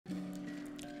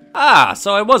Ah,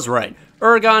 so I was right.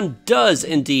 Urgon does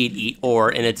indeed eat ore,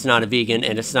 and it's not a vegan,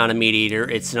 and it's not a meat eater,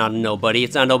 it's not a nobody.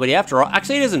 It's not a nobody after all.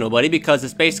 Actually, it is a nobody because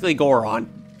it's basically Goron.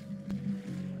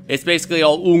 It's basically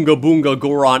all Oonga Boonga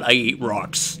Goron, I eat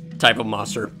rocks type of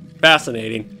monster.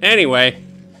 Fascinating. Anyway.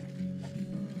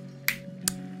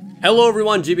 Hello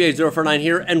everyone, GBA049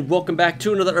 here, and welcome back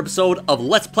to another episode of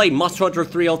Let's Play Monster Hunter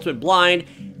 3 Ultimate Blind,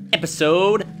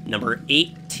 episode number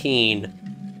 18.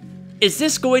 Is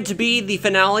this going to be the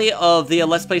finale of the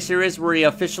Let's Play series where we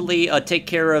officially take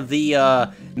care of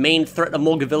the main threat of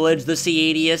Mulga Village, the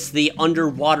Ceadeus, the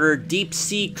underwater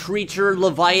deep-sea creature,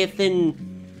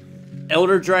 Leviathan,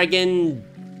 Elder Dragon,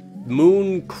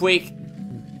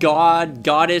 moonquake,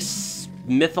 goddess,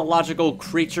 mythological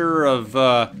creature of,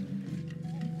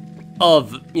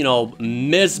 you know,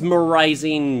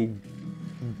 mesmerizing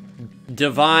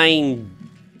divine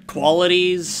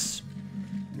qualities?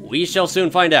 We shall soon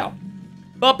find out.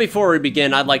 But before we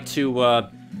begin, I'd like to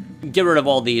get rid of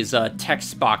all these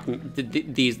text box,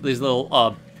 these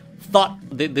little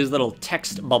these little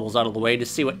text bubbles out of the way to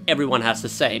see what everyone has to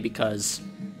say, because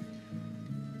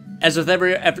as with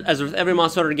every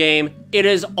Monster Hunter game, it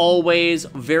is always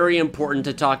very important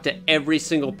to talk to every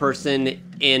single person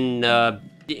in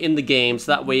the game,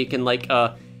 so that way you can like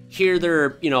hear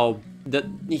their, you know,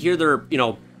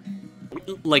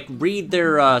 like read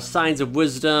their signs of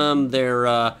wisdom,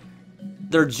 their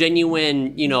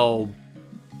genuine, you know,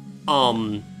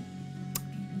 how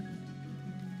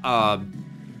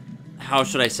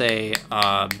should I say,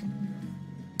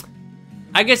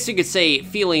 I guess you could say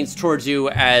feelings towards you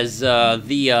as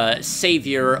the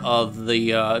savior of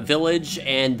the village,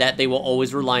 and that they will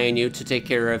always rely on you to take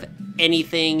care of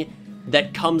anything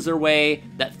that comes their way,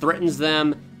 that threatens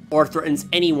them, or threatens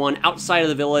anyone outside of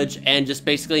the village, and just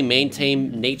basically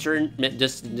maintain nature, and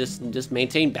just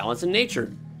maintain balance in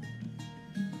nature.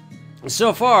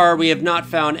 So far, we have not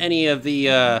found any of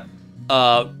the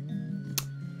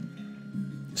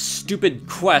stupid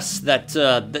quests that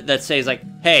that says like,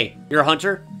 "Hey, you're a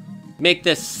hunter. Make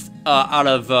this out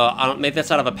of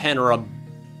a pen or a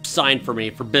sign for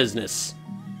me for business."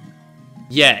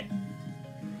 Yet,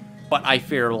 but I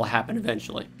fear it will happen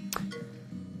eventually.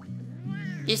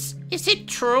 Is it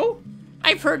true?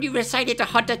 I've heard you decided to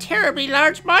hunt a terribly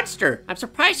large monster. I'm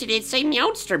surprised you didn't say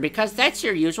meowster, because that's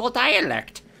your usual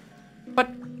dialect. But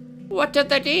what of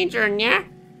the danger, Nya?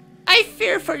 I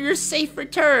fear for your safe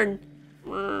return.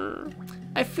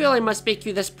 I feel I must make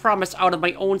you this promise out of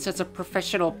my own sense of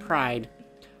professional pride.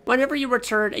 Whenever you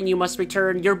return, and you must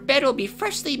return, your bed will be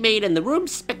freshly made and the room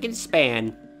spick and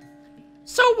span.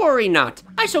 So worry not,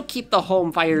 I shall keep the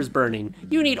home fires burning.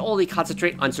 You need only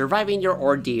concentrate on surviving your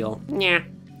ordeal. Nya,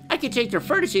 I can change your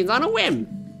furnishings on a whim.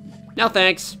 No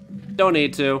thanks, don't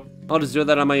need to. I'll just do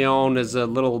that on my own as a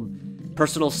little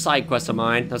personal side quest of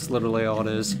mine. That's literally all it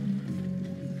is.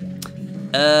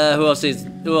 Who else needs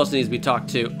to be talked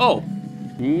to? Oh,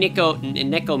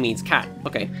 Neko means cat.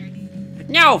 Okay.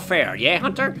 Now fair, yeah,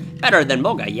 Hunter? Better than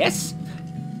Moga, yes?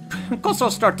 Also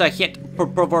start to hit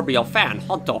proverbial fan,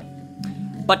 Hunto.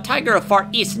 But Tiger of Far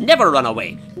East never run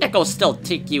away. Neko still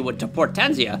take you to Port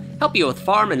Tanzia, help you with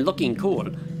farm and looking cool.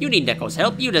 You need Neko's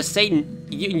help. You just say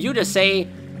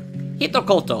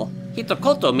Hitokoto.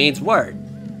 Hitokoto means word.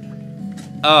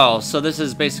 Oh, so this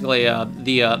is basically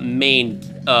the main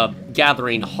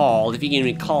gathering hall, if you can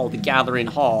even call it the gathering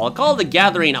hall. I'll call it the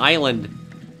gathering island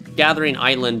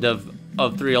of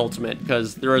 3 Ultimate,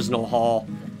 because there is no hall.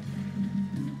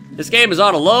 This game is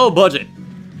on a low budget.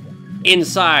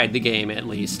 Inside the game, at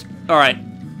least. Alright,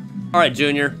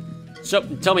 Junior. So,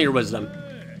 tell me your wisdom.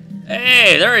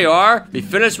 Hey, there you are! We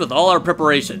finished with all our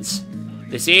preparations.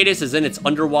 The Ceadeus is in its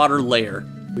underwater lair.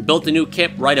 We built a new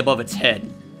camp right above its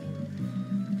head.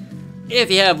 If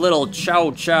you have little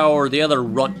Chow Chow or the other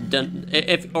runt don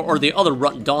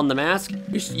the mask,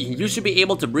 you should be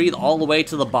able to breathe all the way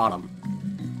to the bottom.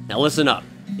 Now listen up.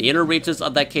 The inner reaches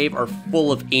of that cave are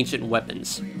full of ancient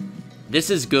weapons. This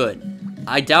is good.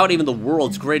 I doubt even the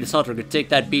world's greatest hunter could take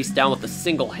that beast down with a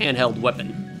single handheld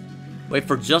weapon. Wait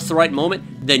for just the right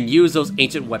moment, then use those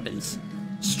ancient weapons.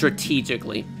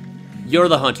 Strategically. You're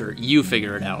the hunter, you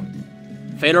figure it out.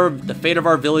 The fate of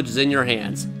our village is in your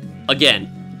hands.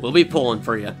 Again. We'll be pulling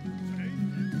for you.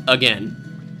 Again.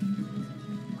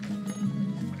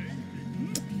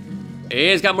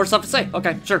 He's got more stuff to say.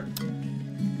 Okay, sure.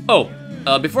 Oh,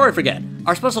 before I forget,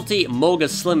 our specialty Moga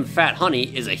Slim Fat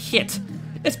Honey is a hit.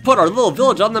 It's put our little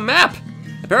village on the map.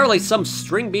 Apparently some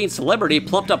string bean celebrity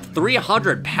plumped up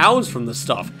 300 pounds from the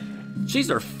stuff.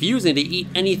 She's refusing to eat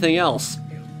anything else.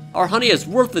 Our honey is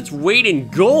worth its weight in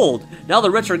gold. Now the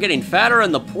rich are getting fatter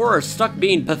and the poor are stuck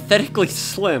being pathetically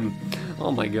slim.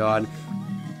 Oh my god.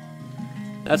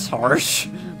 That's harsh.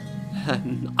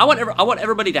 I want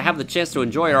everybody to have the chance to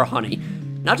enjoy our honey,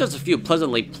 not just a few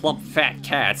pleasantly plump, fat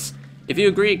cats. If you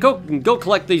agree, go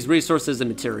collect these resources and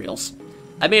materials.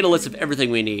 I made a list of everything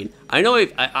we need. I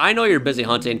know you're busy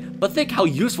hunting, but think how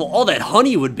useful all that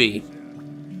honey would be.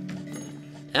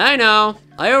 I know.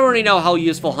 I already know how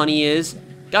useful honey is.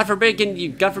 God forbid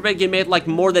you made like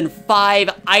more than 5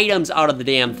 items out of the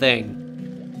damn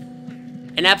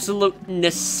thing. An absolute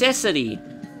necessity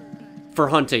for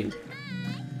hunting.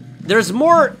 There's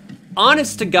more,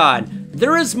 honest to God,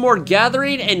 there is more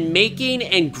gathering and making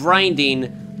and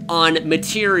grinding on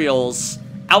materials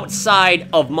outside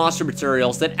of monster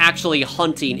materials than actually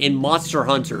hunting in Monster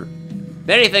Hunter. If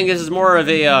anything, this is more of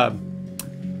a,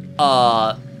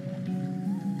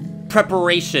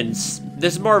 preparations.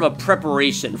 This is more of a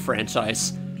preparation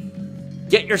franchise.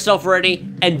 Get yourself ready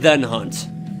and then hunt.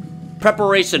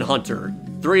 Preparation Hunter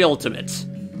 3 Ultimate.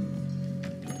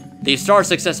 The star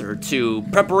successor to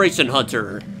Preparation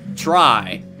Hunter.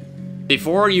 Try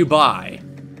before you buy.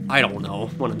 I don't know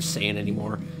what I'm saying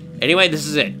anymore. Anyway, this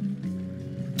is it.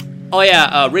 Oh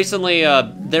yeah, recently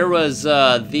there was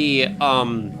I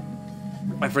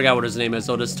forgot what his name is.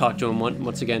 I'll just talk to him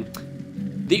once again.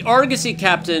 The Argosy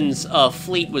Captain's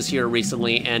fleet was here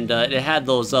recently, and it had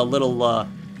those little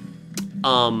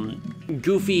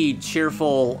goofy,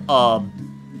 cheerful,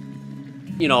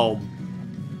 you know,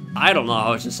 I don't know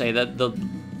how I should say that, the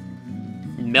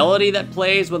melody that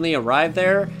plays when they arrive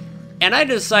there. And I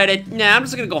decided, nah, I'm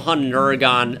just gonna go hunt in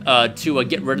Oregon to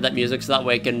get rid of that music, so that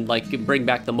way I can like bring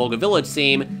back the Moga Village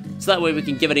theme, so that way we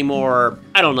can give any more,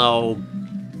 I don't know,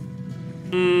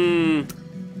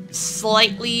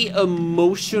 slightly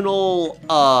emotional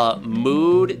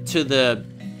mood to the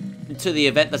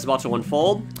event that's about to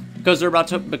unfold, because they're about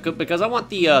to, because I want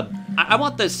the I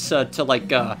want this to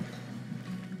like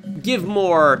give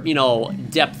more, you know,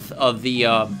 depth of the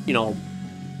you know,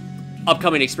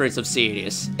 upcoming experience of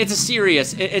Ceadeus. It's a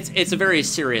serious, it's a very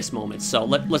serious moment, so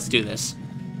let's do this.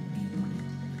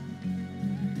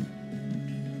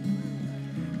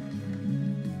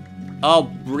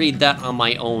 I'll read that on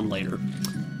my own later.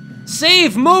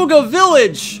 Save Moga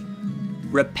Village!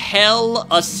 Repel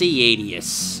a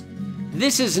Ceadeus.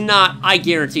 This is not, I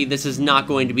guarantee this is not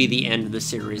going to be the end of the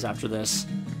series after this.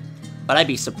 But I'd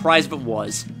be surprised if it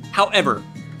was. However,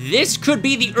 this could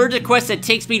be the urgent quest that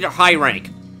takes me to high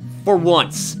rank. For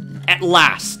once. At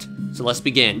last. So let's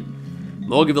begin.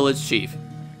 Moga Village Chief.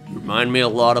 You remind me a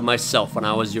lot of myself when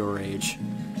I was your age.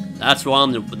 That's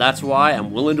why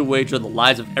I'm willing to wager the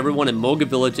lives of everyone in Moga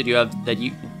Village that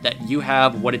you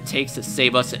have what it takes to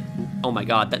save us. Oh my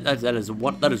God, that is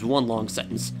one long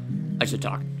sentence. I should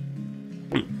talk.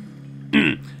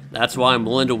 That's why I'm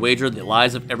willing to wager the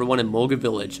lives of everyone in Moga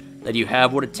Village that you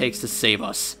have what it takes to save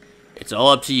us. It's all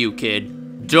up to you,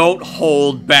 kid. Don't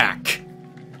hold back.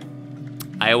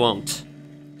 I won't.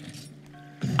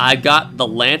 I've got the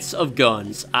lance of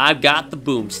guns. I've got the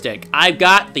boomstick. I've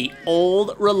got the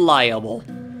old reliable.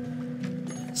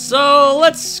 So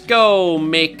let's go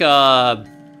make a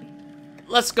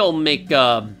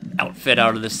outfit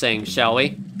out of this thing, shall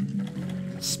we?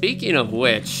 Speaking of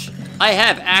which, I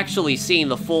have actually seen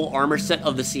the full armor set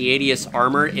of the Ceadeus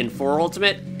armor in 4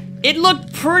 Ultimate. It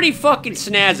looked pretty fucking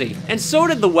snazzy, and so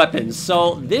did the weapons,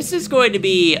 so this is going to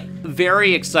be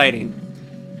very exciting.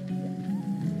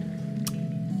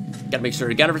 Gotta make sure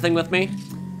to get everything with me.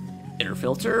 Inner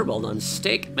filter, well done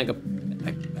steak, mega...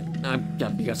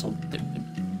 you guys will...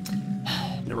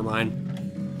 Never mind.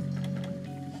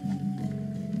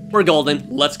 We're golden,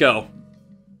 let's go.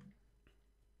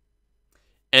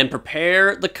 And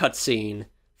prepare the cutscene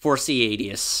for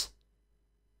Ceadeus.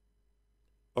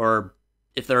 Or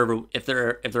if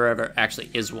there ever actually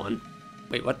is one.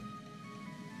 Wait, what?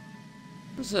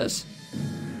 What's this?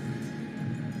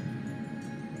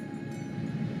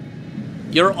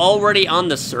 You're already on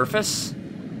the surface?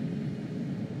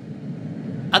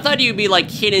 I thought you'd be like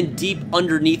hidden deep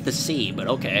underneath the sea, but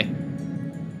okay.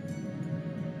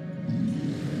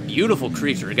 Beautiful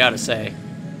creature, gotta say.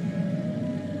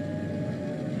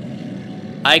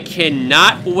 I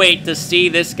cannot wait to see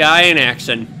this guy in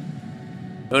action.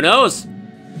 Who knows?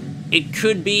 It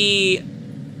could be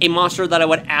a monster that I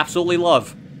would absolutely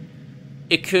love.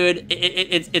 It could,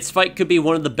 its fight could be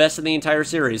one of the best in the entire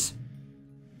series.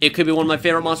 It could be one of my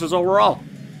favorite monsters overall.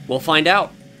 We'll find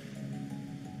out.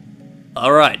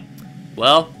 Alright.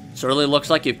 Well, certainly looks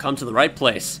like you've come to the right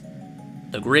place.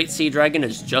 The Great Sea Dragon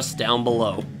is just down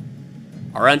below.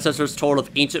 Our ancestors told of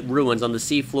ancient ruins on the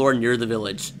seafloor near the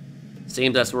village.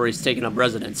 Seems that's where he's taken up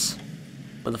residence.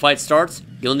 When the fight starts,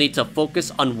 you'll need to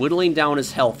focus on whittling down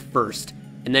his health first,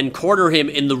 and then corner him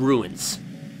in the ruins.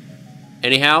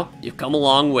 Anyhow, you've come a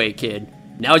long way, kid.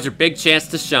 Now's your big chance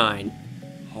to shine.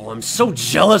 Oh, I'm so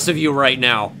jealous of you right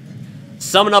now.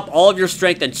 Summon up all of your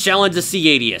strength and challenge the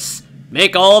Ceadeus.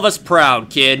 Make all of us proud,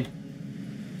 kid.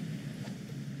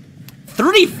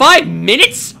 35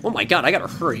 minutes? Oh my god, I gotta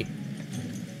hurry.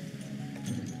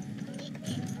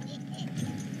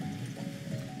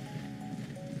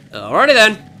 Alrighty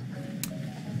then.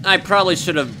 I probably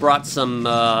should have brought some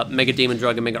Mega Demon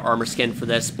Drug and Mega Armor Skin for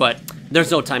this, but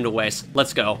there's no time to waste.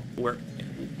 Let's go.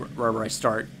 Wherever I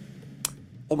start.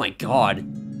 Oh my god.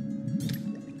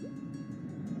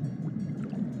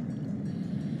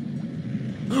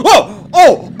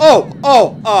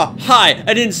 Hi,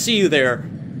 I didn't see you there.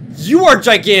 You are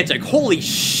gigantic, holy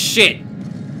shit.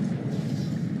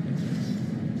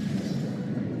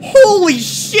 Holy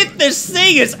shit, this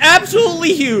thing is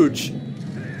absolutely huge.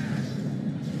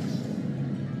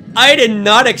 I did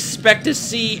not expect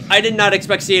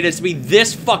Ceadeus to be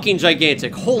this fucking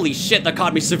gigantic. Holy shit, that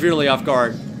caught me severely off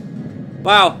guard.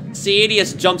 Wow,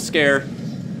 Ceadeus jump scare.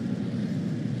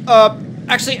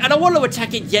 Actually, I don't want to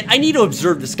attack it yet. I need to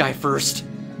observe this guy first.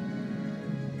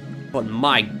 But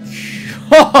my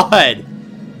god!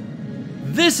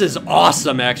 This is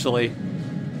awesome, actually.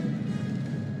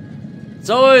 It's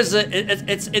always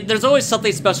there's always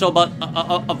something special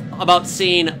about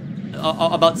seeing a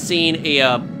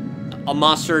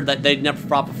monster that they'd never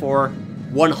fought before,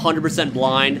 100%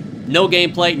 blind, no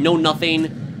gameplay, no nothing.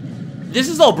 This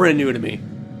is all brand new to me.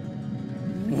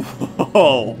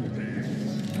 Whoa.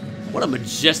 What a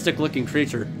majestic looking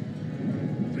creature.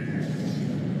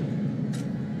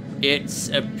 It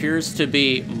appears to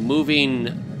be moving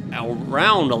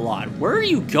around a lot. Where are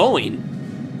you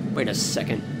going? Wait a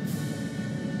second.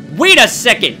 Wait a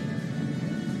second!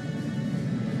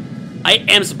 I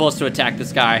am supposed to attack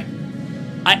this guy.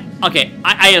 I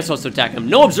am supposed to attack him.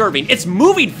 No observing. It's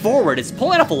moving forward. It's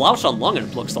pulling off a Lao Shan Lung,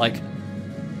 it looks like.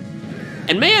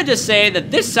 And may I just say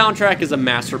that this soundtrack is a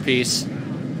masterpiece.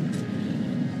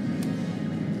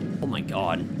 Oh my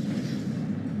god.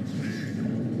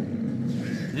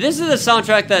 This is a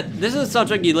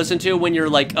soundtrack you listen to when you're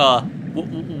like,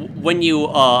 when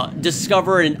you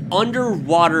discover an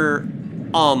underwater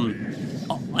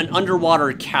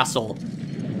castle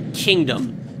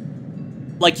kingdom.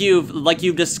 Like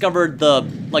you've discovered the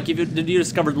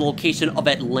location of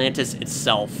Atlantis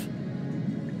itself.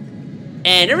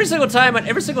 And every single time when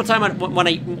I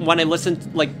listen to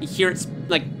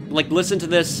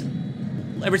this,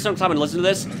 every single time I listen to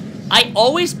this, I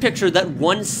always picture that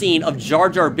one scene of Jar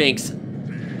Jar Binks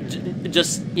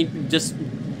just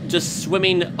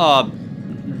swimming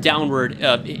downward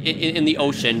in the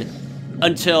ocean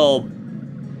until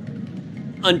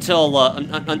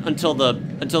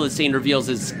the scene reveals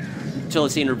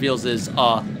his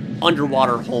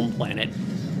underwater home planet.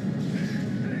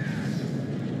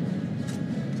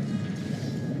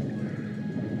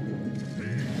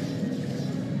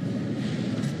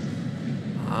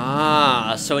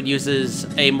 Ah, so it uses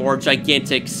a more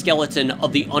gigantic skeleton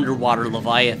of the underwater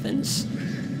leviathans.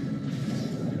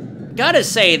 Gotta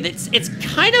say, it's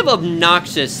kind of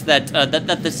obnoxious that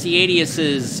that the Ceadeus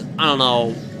is, I don't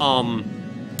know,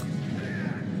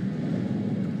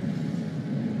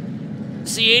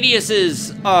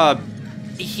 Ceadeus's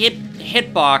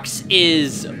hitbox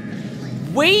is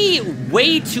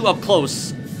way too up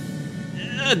close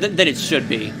than it should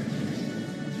be.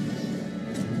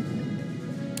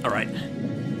 All right.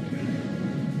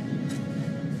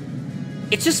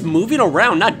 It's just moving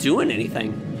around, not doing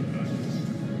anything.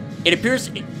 It appears,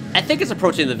 I think it's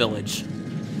approaching the village.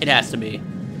 It has to be.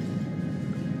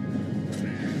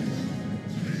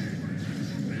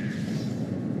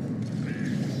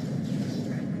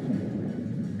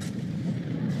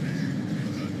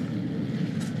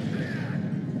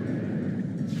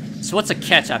 So what's a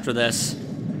catch after this?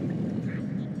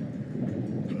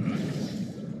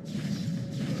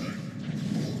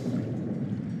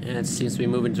 And it seems to be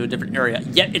moving to a different area.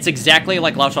 Yet it's exactly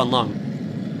like Lao Shan Lung.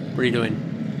 What are you doing?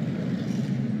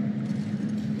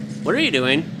 What are you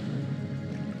doing?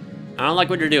 I don't like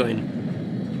what you're doing.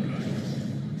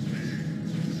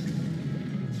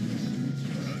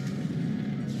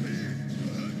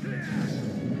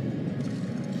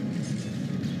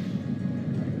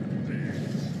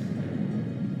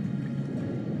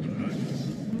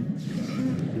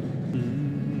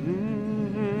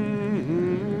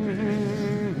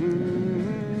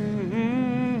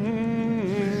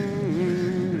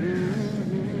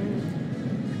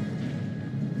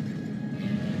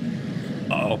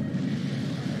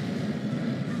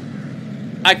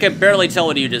 I can barely tell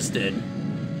what you just did.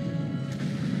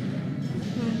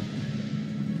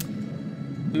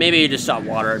 maybe he just shot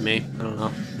water at me. I don't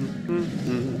know.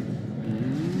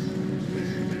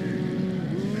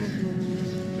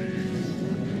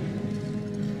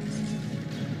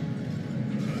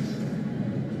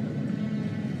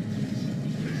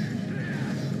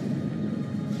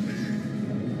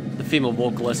 The female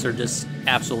vocalists are just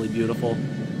absolutely beautiful.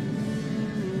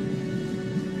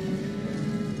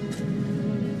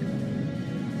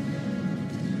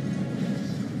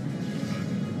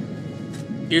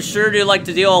 You sure do like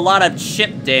to deal a lot of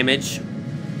chip damage.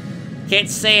 Can't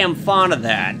say I'm fond of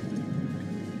that.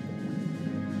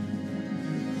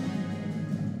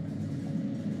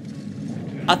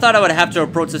 I thought I would have to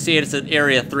approach the Ceadeus at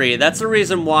Area 3. That's the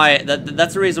reason why.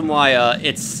 That's the reason why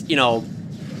it's, you know.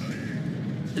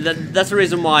 That's the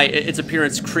reason why its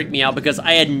appearance creeped me out, because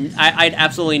I had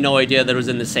absolutely no idea that it was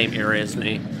in the same area as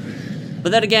me.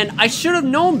 But then again, I should have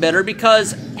known better,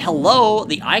 because hello,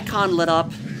 the icon lit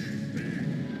up.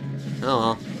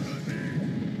 Oh.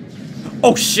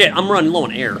 Oh shit, I'm running low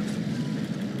on air.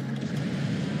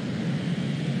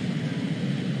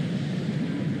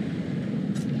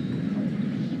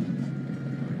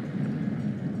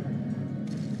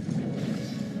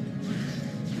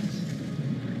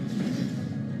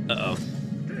 Uh-oh.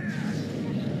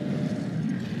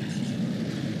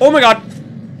 Oh my god!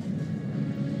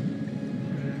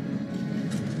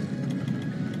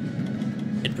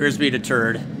 It appears to be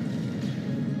deterred.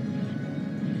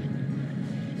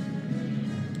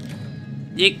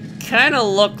 You kind of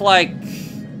look like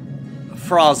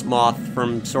Frostmoth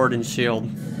from Sword and Shield,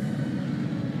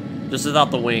 just without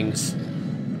the wings.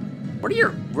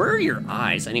 Where are your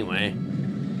eyes anyway?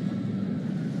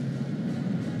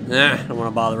 Nah, I don't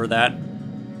want to bother with that.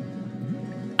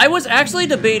 I was actually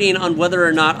debating on whether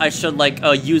or not I should like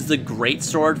use the great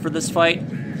sword for this fight,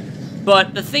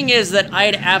 but the thing is that I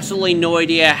had absolutely no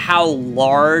idea how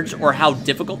large or how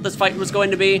difficult this fight was going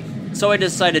to be. So I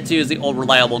decided to use the old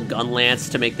reliable gun lance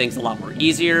to make things a lot more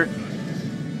easier.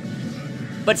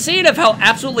 But seeing of how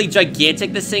absolutely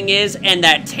gigantic this thing is, and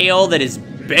that tail that is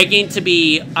begging to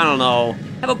be, I don't know,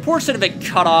 have a portion of it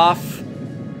cut off.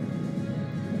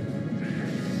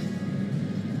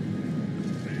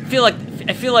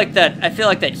 I feel like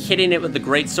that hitting it with the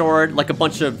greatsword, like a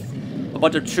bunch of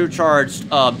true charged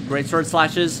greatsword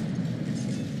slashes,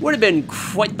 would have been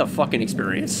quite the fucking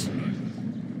experience.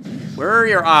 Where are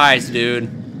your eyes, dude?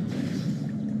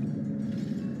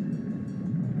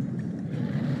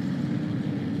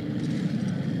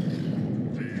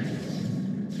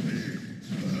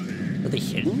 Are they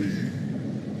hidden?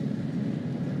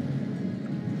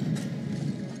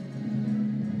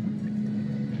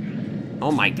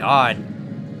 Oh my god.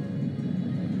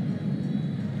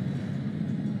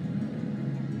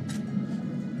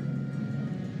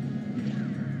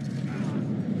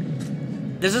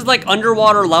 This is like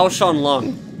underwater Lao Shan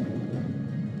Lung.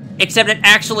 Except it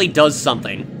actually does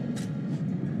something.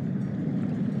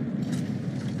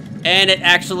 And it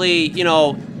actually, you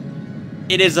know,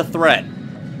 it is a threat.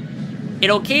 It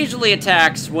occasionally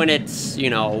attacks when it's, you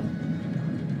know,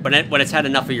 when it's had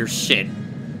enough of your shit.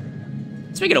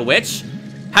 Speaking of which,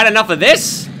 had enough of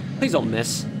this? Please don't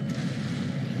miss.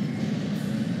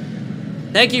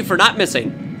 Thank you for not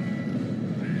missing.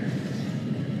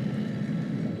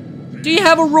 Do you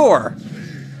have a roar?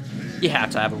 You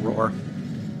have to have a roar.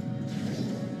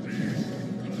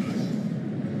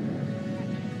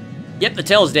 Yep, the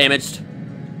tail's damaged.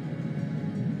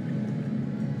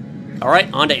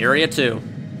 Alright, on to Area 2.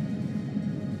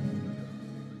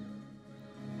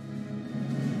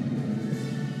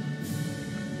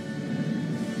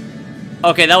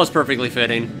 Okay, that was perfectly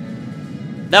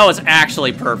fitting. That was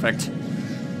actually perfect.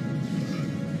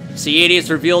 Ceadeus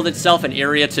revealed itself in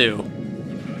Area 2.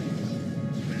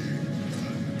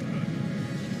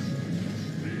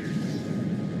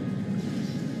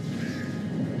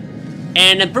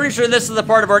 And I'm pretty sure this is the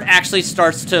part of where it actually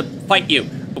starts to fight you.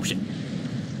 Oh shit.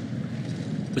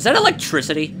 Was that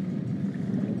electricity?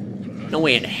 No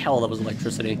way in hell that was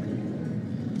electricity.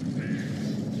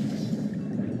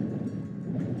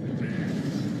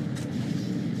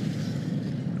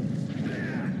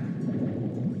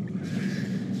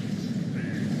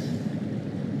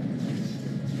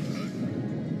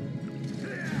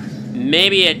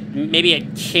 Maybe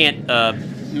it can't,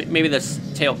 maybe this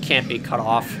tail can't be cut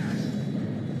off.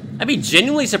 I'd be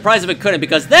genuinely surprised if it couldn't,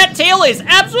 because that tail is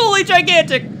absolutely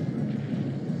gigantic!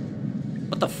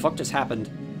 What the fuck just happened?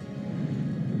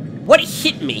 What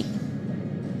hit me?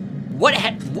 What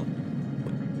am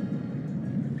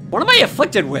I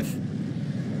afflicted with?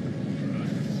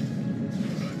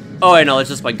 Oh, I know,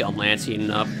 it's just my gun lance heating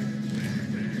up.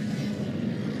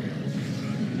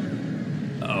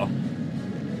 Uh-oh.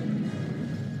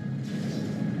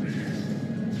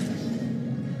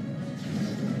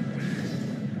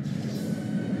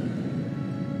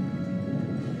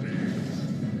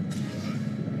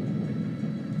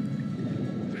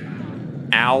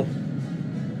 Ow.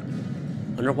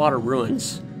 Underwater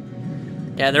ruins.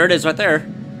 Yeah, there it is right there.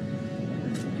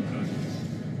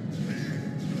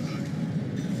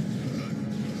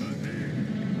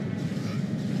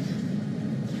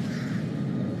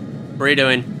 What are you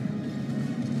doing?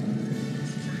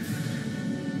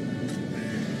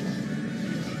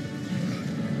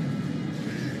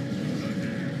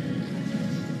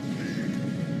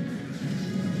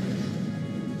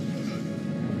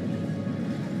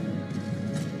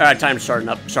 Alright, time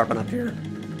to sharpen up here.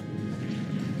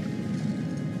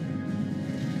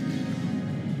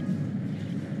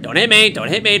 Don't hit me, don't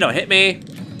hit me, don't hit me.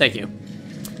 Thank you.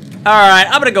 Alright,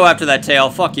 I'm gonna go after that tail.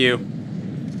 Fuck you.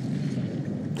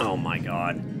 Oh my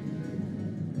god.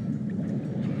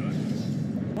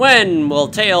 When will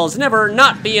tails never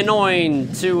not be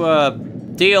annoying to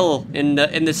deal in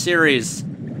this series?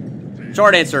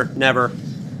 Short answer, never.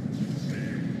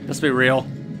 Let's be real.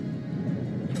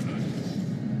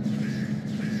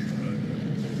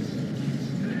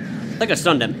 I think I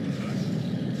stunned him.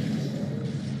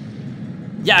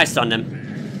 Yeah, I stunned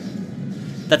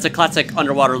him. That's a classic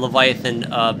underwater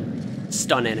Leviathan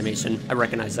stun animation. I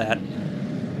recognize that.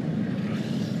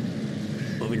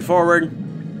 Moving forward.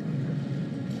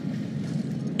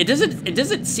 It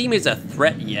doesn't seem as a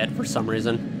threat yet for some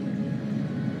reason.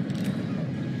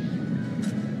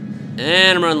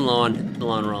 And I'm running low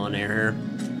on air here.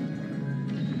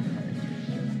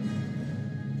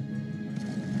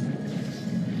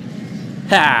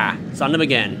 Ha! Stunned him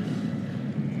again.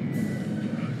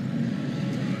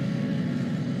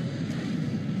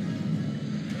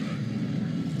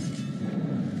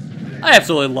 I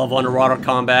absolutely love underwater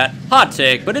combat. Hot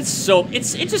take, but it's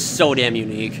just so damn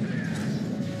unique.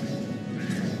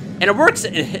 And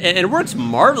it works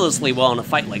marvelously well in a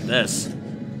fight like this.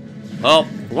 Well,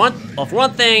 for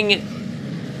one thing,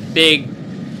 big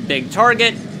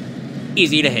target,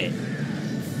 easy to hit.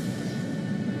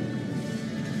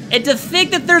 And to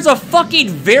think that there's a fucking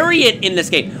variant in this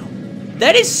game,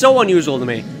 that is so unusual to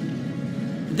me.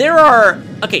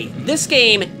 Okay, this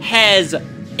game has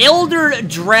Elder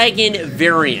Dragon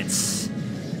variants.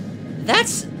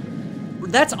 That's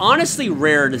honestly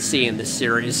rare to see in this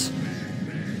series.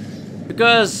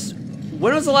 Because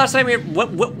when was the last time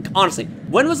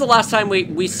when was the last time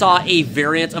we saw a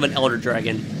variant of an Elder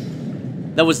Dragon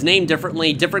that was named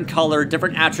differently, different color,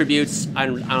 different attributes? I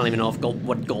don't even know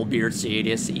what Goldbeard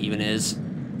Ceadeus even is.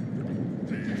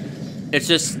 It's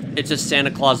just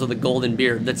Santa Claus with a golden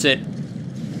beard. That's it.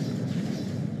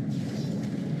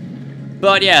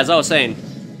 But yeah, as I was saying,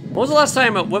 when was the last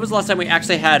time we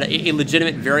actually had a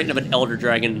legitimate variant of an Elder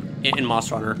Dragon in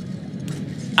Monster Hunter?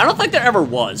 I don't think there ever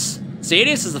was.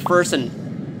 Ceadeus is the first,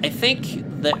 and I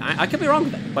think that I could be wrong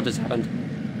with that. What just happened?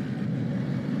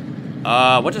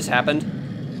 What just happened?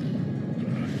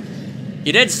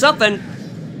 You did something.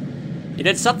 You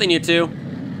did something, you two.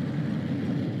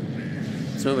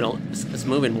 It's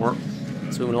moving more.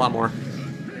 It's moving a lot more.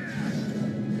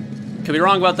 Could be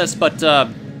wrong about this, but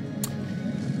I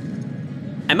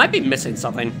might be missing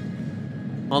something.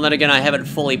 Well, then again, I haven't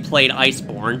fully played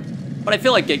Iceborne, but I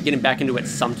feel like getting back into it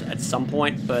at some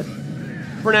point. But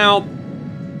for now,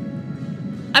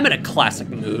 I'm in a classic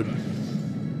mood.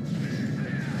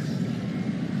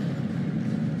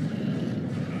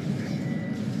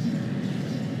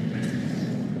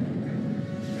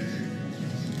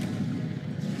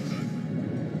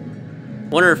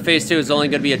 Wonder if Phase 2 is only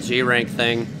going to be a G rank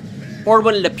thing, or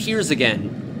when it appears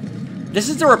again. This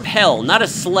is a repel, not a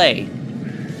slay.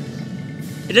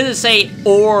 It doesn't say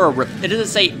or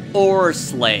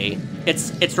slay.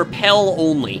 It's repel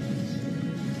only.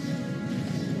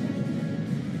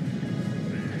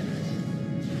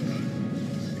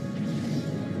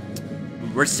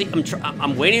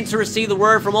 I'm waiting to receive the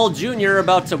word from old Junior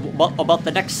about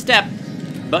the next step,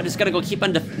 but just gotta go keep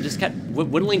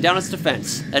whittling down its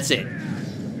defense. That's it.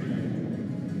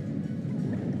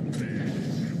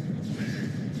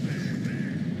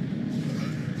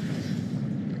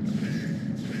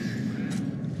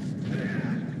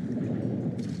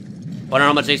 I don't know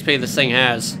how much HP this thing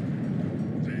has.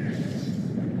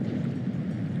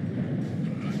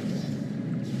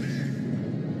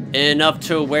 Enough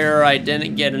to where I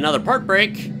didn't get another part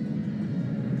break.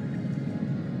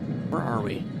 Where are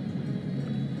we?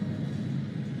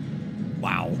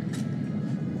 Wow.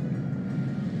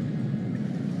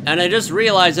 And I just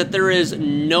realized that there is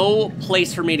no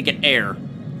place for me to get air.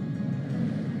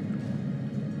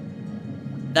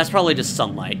 That's probably just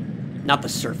sunlight, not the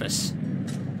surface.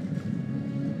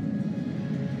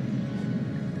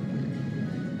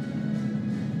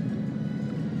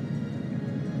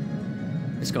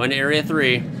 It's going to Area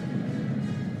 3.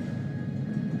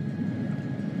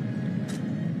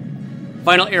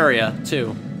 Final area,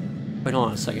 too. Wait, hold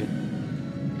on a second.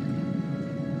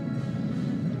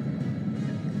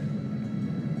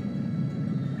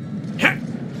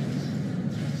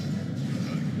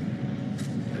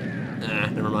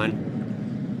 Never mind.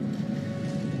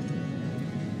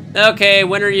 Okay,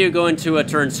 when are you going to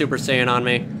turn Super Saiyan on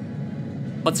me?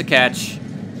 What's a catch?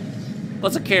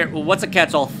 What's a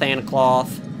catch all Santa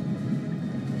Claus?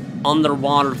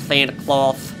 Underwater Santa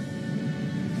Claus.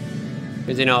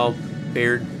 Because, you know,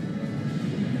 beard.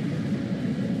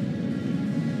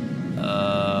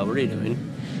 What are you doing?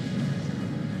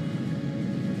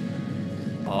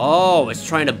 Oh, it's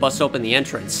trying to bust open the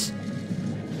entrance.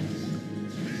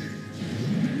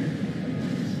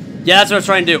 Yeah, that's what I was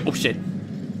trying to do. Oh, shit.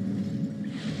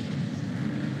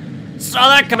 Saw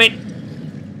that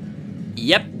coming.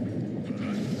 Yep.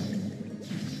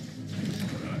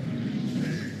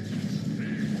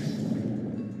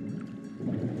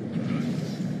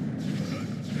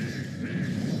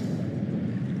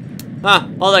 Huh,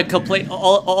 all that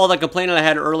complaining I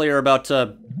had earlier about,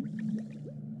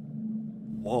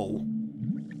 whoa.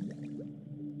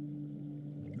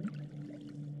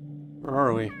 Where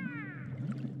are we?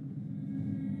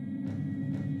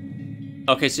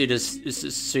 Okay, so you just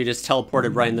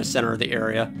teleported right in the center of the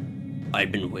area.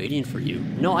 I've been waiting for you.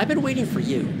 No, I've been waiting for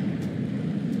you.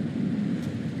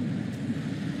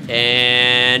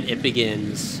 And it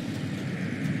begins.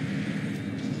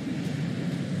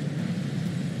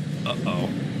 Uh-oh.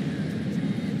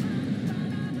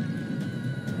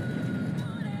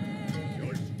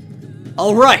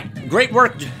 All right, great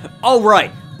work. All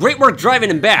right, great work driving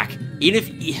him back.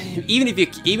 Even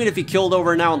if you killed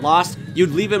over now and lost,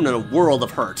 you'd leave him in a world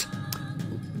of hurt.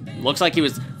 Looks like he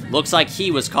was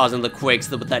causing the quakes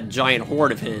with that giant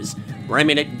horde of his,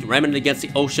 ramming it against the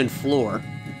ocean floor.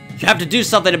 You have to do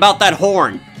something about that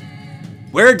horn.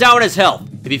 Wear down his health.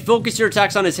 If you focus your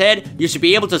attacks on his head, you should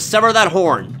be able to sever that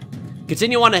horn.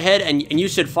 Continue on ahead, and you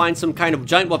should find some kind of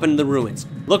giant weapon in the ruins.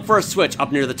 Look for a switch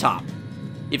up near the top.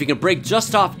 If you can break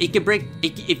just off,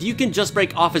 if you can just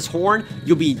break off his horn,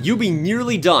 you'll be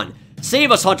nearly done.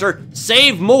 Save us, Hunter!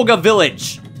 Save Moga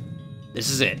Village! This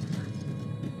is it.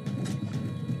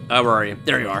 Oh, where are you?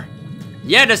 There you are.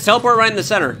 Yeah, just teleport right in the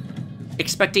center.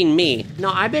 Expecting me.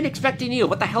 No, I've been expecting you.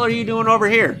 What the hell are you doing over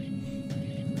here?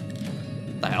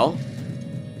 What the hell?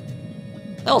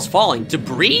 The hell's falling?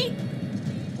 Debris?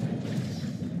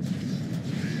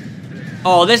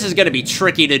 Oh, this is gonna be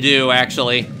tricky to do,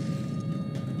 actually.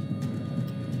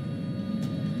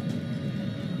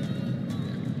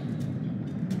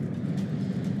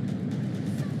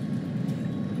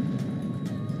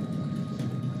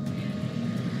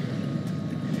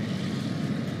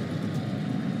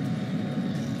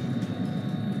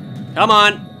 Come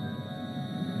on.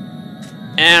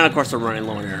 And of course we're running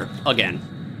low on air again.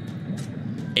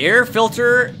 Air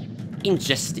filter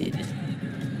ingested.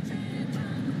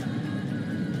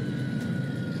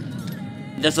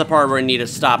 This is the part where we need to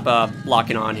stop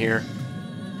locking on here.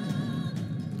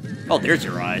 Oh, there's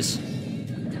your eyes.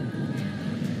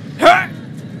 Ha!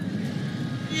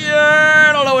 Yeah,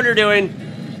 I don't know what you're doing.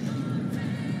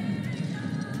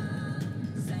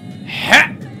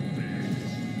 Ha!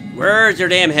 Where's your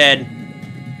damn head?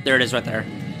 There it is right there.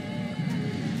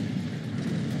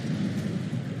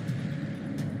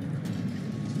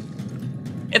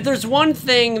 If there's one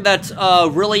thing that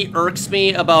really irks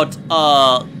me about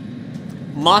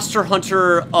Monster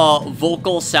Hunter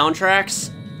vocal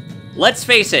soundtracks, let's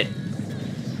face it,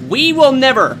 we will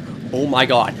never, oh my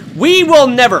god, we will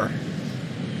never,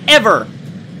 ever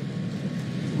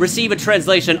receive a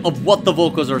translation of what the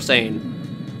vocals are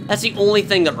saying. That's the only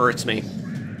thing that irks me.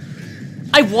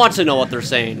 I want to know what they're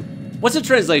saying. What's the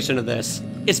translation of this?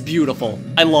 It's beautiful.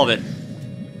 I love it.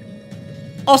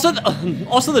 Also,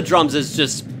 the drums is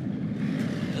just...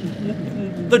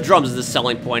 The drums is the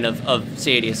selling point of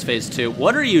Ceadeus Phase 2.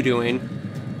 What are you doing?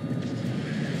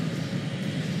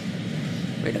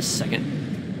 Wait a second.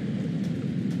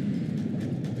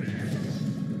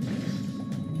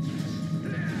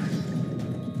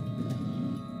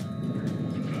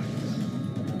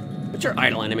 What's your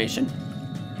idle animation?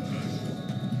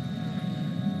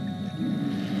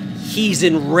 He's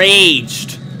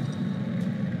enraged.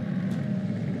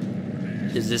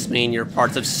 Does this mean your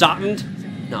parts have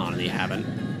softened? No, they haven't.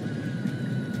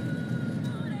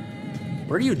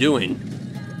 What are you doing?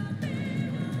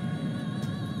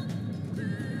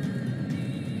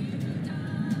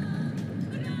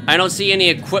 I don't see any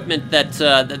equipment that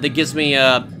that gives me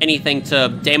anything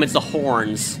to damage the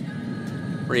horns.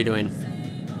 What are you doing?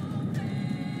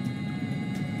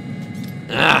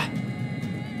 Ah.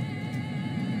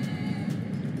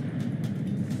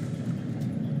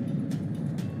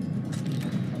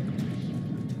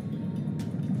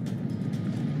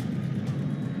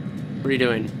 What are you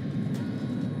doing?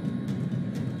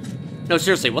 No,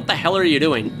 seriously, what the hell are you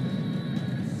doing?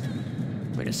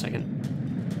 Wait a second.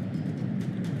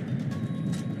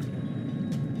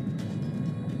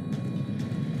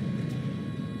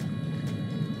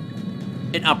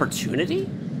 An opportunity?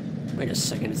 Wait a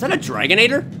second, is that a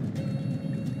Dragonator?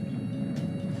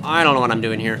 I don't know what I'm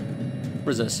doing here.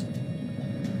 What is this?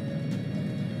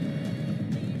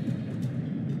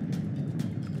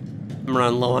 I'm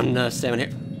running low on stamina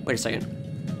here. Wait a second.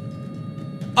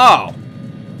 Oh!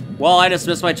 Well, I just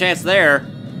missed my chance there.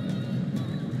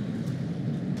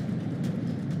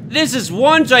 This is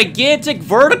one gigantic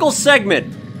vertical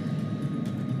segment.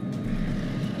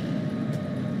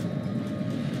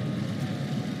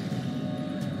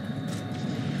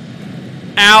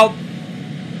 Ow.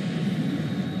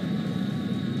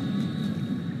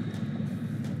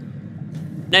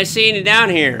 Nice seeing you down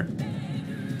here.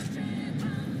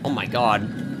 Oh my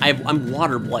god. I'm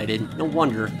water blighted. No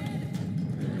wonder.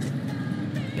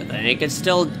 Good thing I can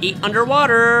still eat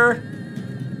underwater.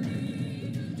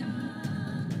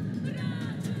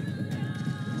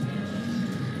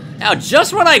 Now,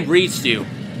 just when I reached you.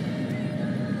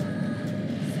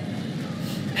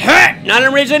 Hey! Not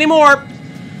in range anymore.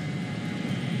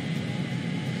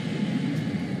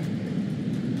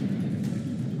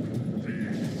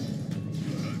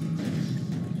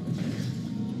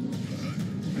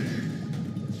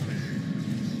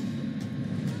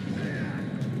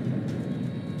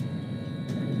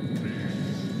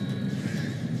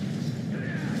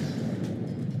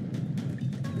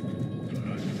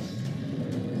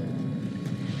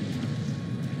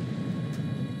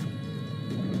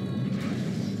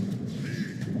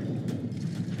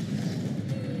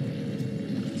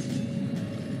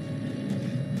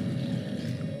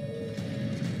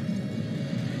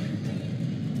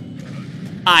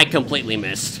 I completely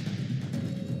missed.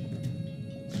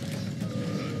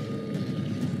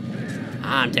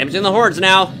 I'm damaging the horns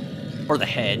now. Or the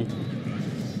head.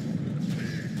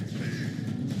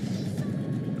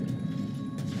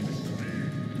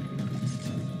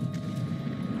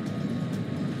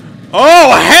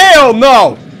 Oh, hell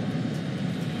no!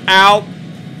 Ow.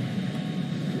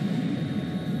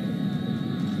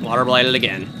 Water blighted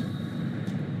again.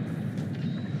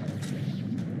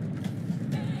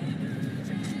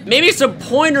 Maybe some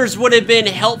pointers would have been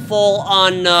helpful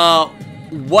on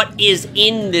what is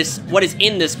in this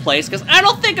place, because I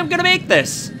don't think I'm gonna make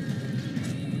this.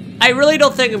 I really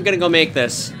don't think I'm gonna go make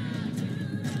this.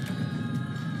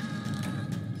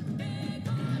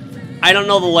 I don't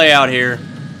know the layout here.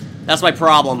 That's my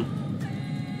problem.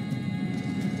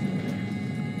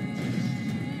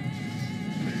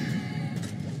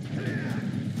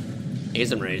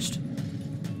 He's enraged.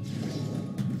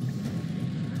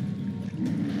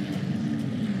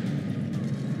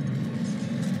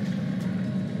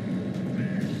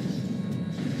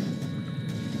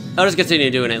 I'll just continue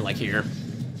doing it like here.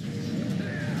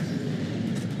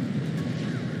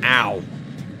 Ow.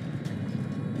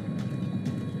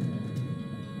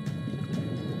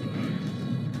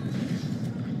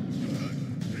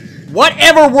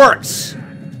 Whatever works.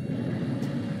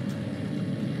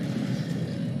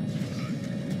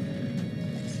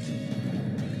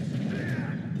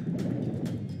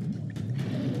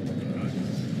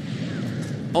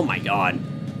 Oh my god.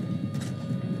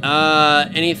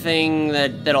 Anything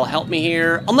that'll help me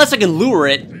here? Unless I can lure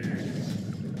it.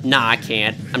 Nah, I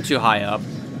can't. I'm too high up.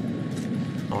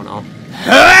 Oh no.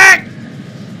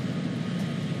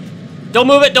 Don't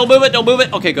move it, don't move it, don't move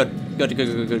it. Okay, good. Good.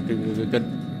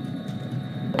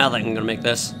 I think I'm gonna make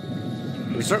this.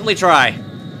 We certainly try.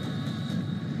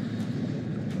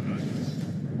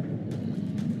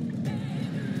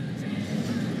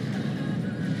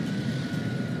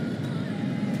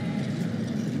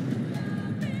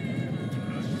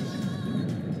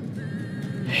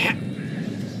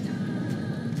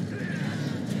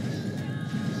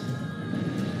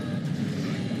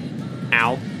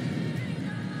 Ow.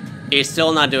 He's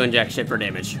still not doing jack shit for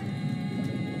damage.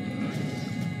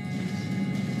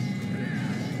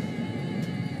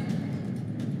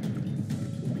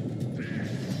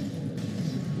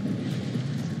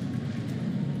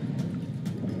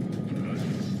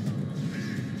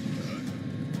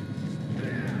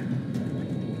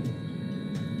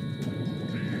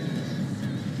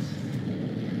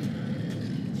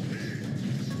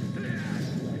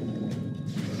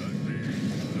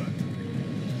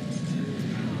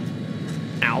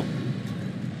 Ow.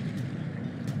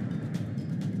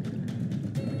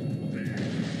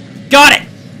 Got it!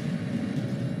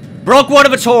 Broke one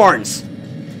of its horns.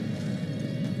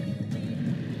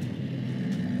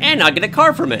 And I get a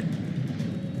card from it.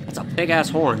 That's a big ass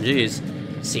horn, jeez.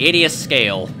 Ceadeus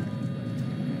scale.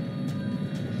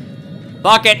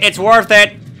 Fuck it, it's worth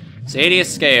it.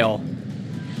 Ceadeus scale.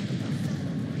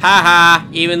 Haha,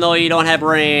 even though you don't have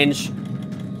range.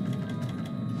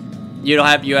 You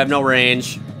have no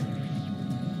range.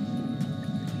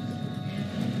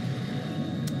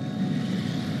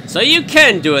 So you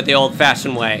can do it the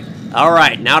old-fashioned way.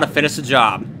 Alright, now to finish the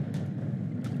job.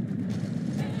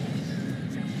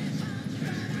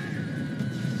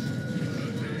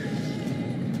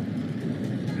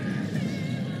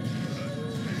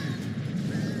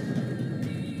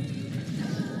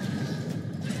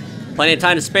 Plenty of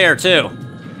time to spare, too.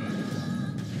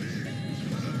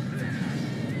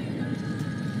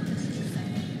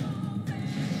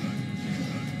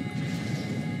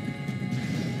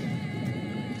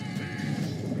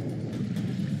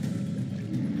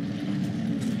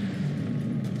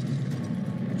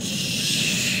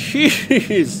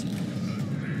 Jeez.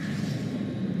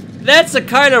 That's the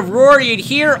kind of roar you'd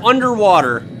hear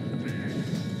underwater.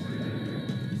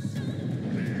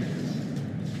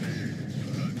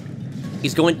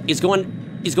 He's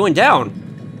going down.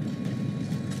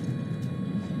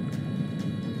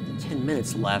 10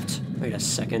 minutes left. Wait a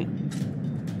second.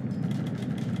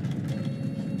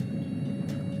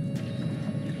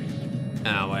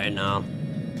 Oh, wait, no.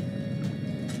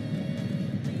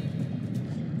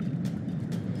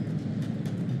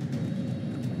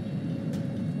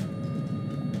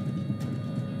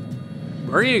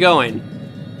 Where are you going?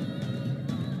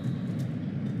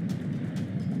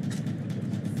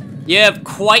 You have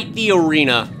quite the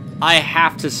arena, I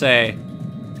have to say.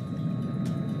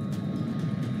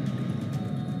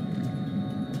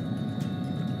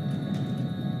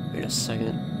 Wait a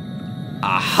second.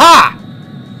 Aha!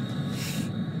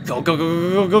 Go, go,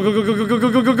 go, go, go, go, go, go,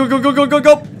 go, go, go, go, go, go, go,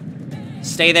 go!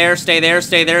 Stay there, stay there,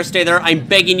 stay there, stay there. I'm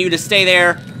begging you to stay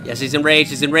there. Yes, he's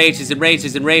enraged, he's enraged, he's enraged,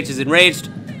 he's enraged, he's enraged.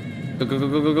 Go, go, go,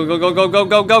 go, go, go, go,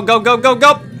 go, go, go, go, go, go,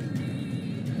 go!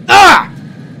 Ah!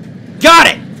 Got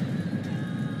it!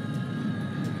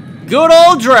 Good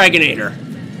old Dragonator.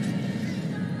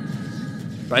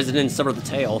 President severed the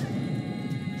tail.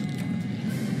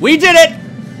 We did it!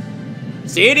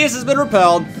 Ceadeus has been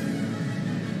repelled.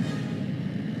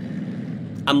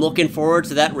 I'm looking forward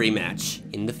to that rematch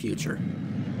in the future.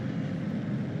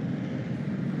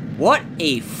 What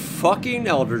a fucking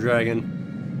Elder Dragon.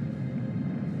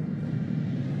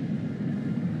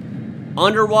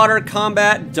 Underwater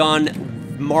combat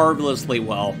done marvelously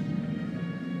well.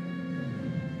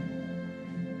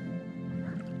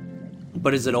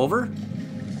 But is it over?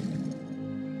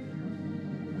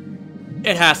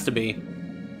 It has to be.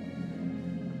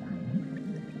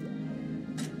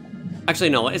 Actually,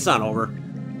 no, it's not over.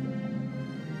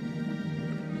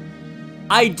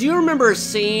 I do remember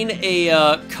seeing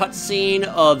a cutscene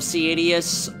of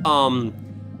Ceadeus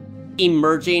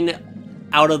emerging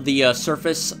out of the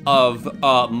surface of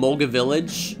Moga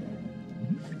Village.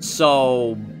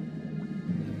 So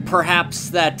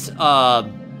perhaps that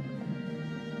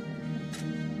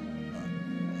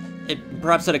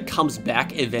perhaps that it comes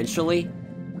back eventually.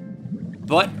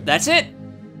 But that's it.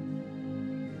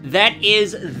 That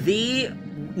is the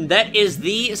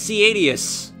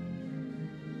Ceadeus.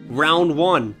 Round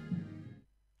 1.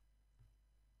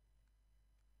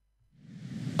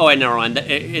 Oh wait, never mind.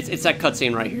 It's that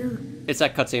cutscene right here. It's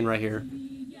that cutscene right here.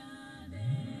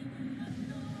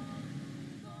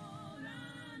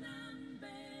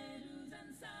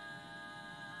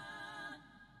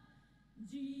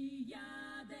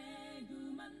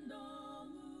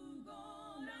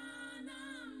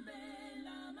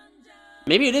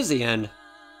 Maybe it is the end.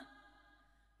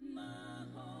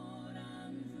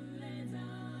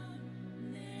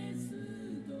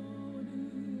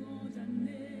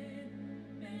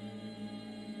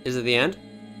 Is it the end?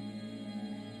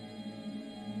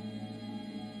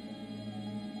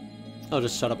 I'll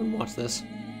just shut up and watch this.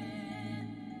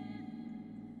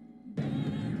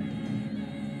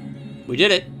 We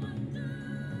did it.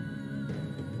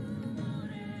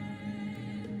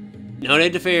 No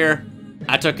need to fear.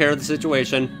 I took care of the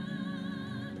situation.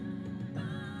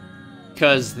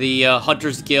 Because the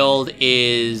Hunters Guild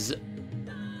is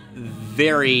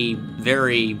very,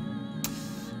 very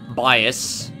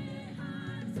biased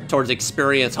towards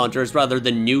experienced hunters rather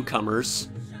than newcomers.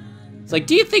 It's like,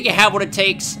 do you think you have what it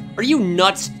takes? Are you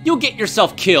nuts? You'll get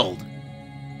yourself killed.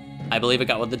 I believe it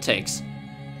got what it takes.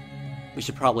 We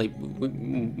should probably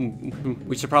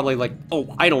like,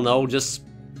 oh, I don't know, just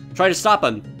try to stop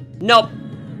him. Nope.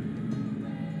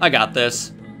 I got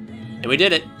this. And we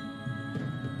did it.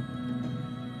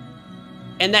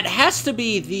 And that has to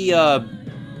be the,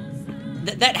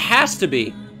 that has to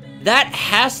be That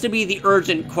has to be the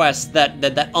urgent quest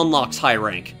that unlocks high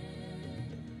rank.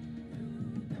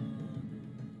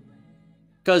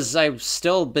 Because I've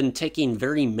still been taking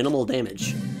very minimal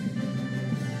damage.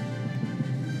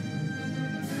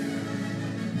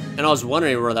 And I was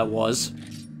wondering where that was.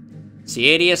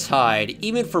 Ceadeus hide.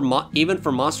 Even for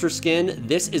monster skin,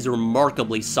 this is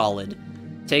remarkably solid.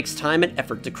 Takes time and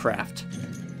effort to craft.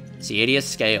 Ceadeus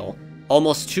scale.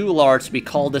 Almost too large to be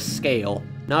called a scale.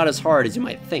 Not as hard as you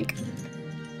might think.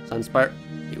 Sunspire.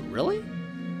 You really?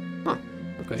 Huh.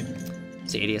 Okay.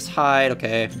 Ceadeus hide.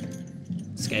 Okay.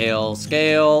 Scale,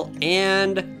 scale,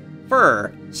 and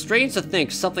fur. Strange to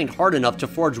think something hard enough to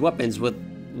forge weapons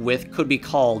with could be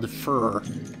called fur.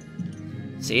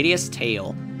 Ceadeus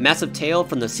tail. Massive tail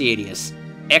from the Ceadeus.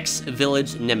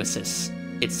 Ex-village nemesis.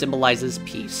 It symbolizes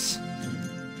peace.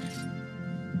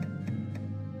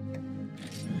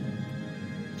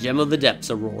 Gem of the Depths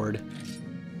award.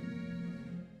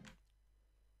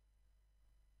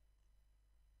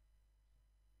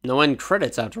 No end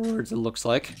credits afterwards, it looks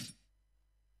like.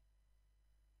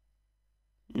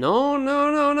 No.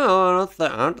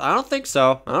 I don't think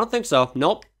so. I don't think so.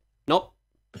 Nope. Nope.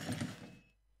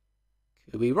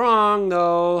 Could be wrong,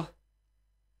 though.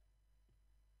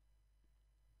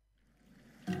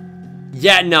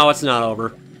 Yeah, no, it's not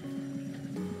over.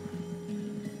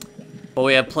 But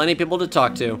we have plenty of people to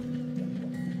talk to.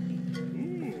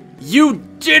 You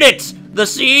did it! The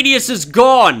Ceadeus is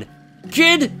gone!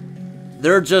 Kid!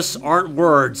 There just aren't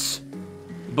words.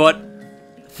 But,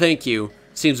 thank you.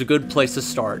 Seems a good place to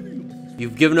start.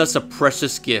 You've given us a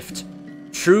precious gift.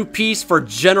 True peace for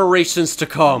generations to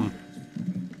come.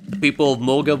 The people of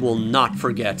Moga will not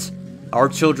forget. Our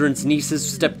children's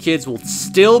nieces, stepkids will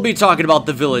still be talking about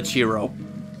the village hero.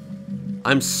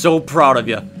 I'm so proud of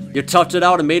you. You toughed it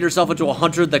out and made yourself into a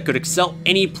hunter that could excel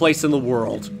any place in the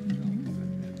world.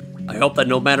 I hope that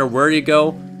no matter where you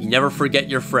go, you never forget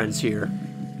your friends here.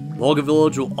 Moga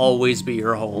Village will always be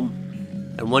your home.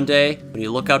 And one day, when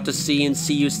you look out to sea and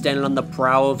see you standing on the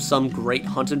prow of some great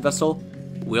hunting vessel,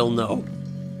 we'll know.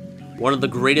 One of the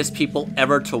greatest people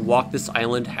ever to walk this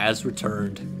island has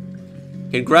returned.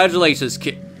 Congratulations,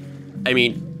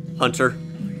 Hunter.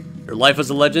 Your life as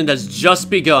a legend has just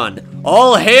begun.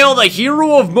 All hail the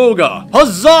hero of Moga!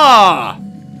 Huzzah!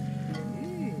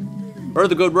 Heard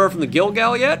the good word from the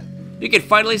Gilgal yet? You can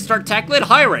finally start tackling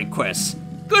high rank quests.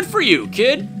 Good for you,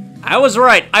 kid. I was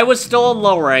right. I was still on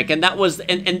low rank, and that was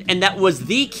that was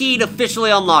the key to officially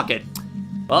unlock it.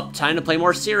 Well, time to play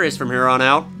more serious from here on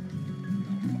out.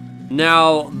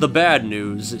 Now the bad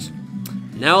news.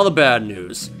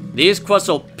 These quests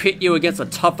will pit you against the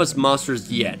toughest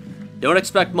monsters yet. Don't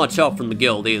expect much help from the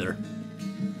guild either.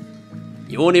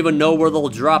 You won't even know where they'll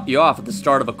drop you off at the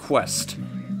start of a quest.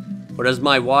 But as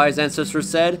my wise ancestor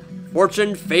said,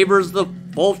 fortune favors the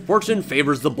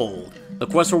bold. The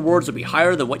quest rewards will be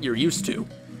higher than what you're used to.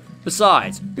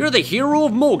 Besides, you're the hero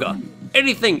of Moga.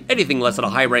 Anything less than a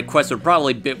high rank quest would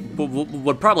probably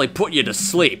put you to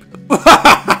sleep.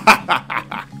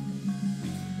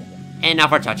 And now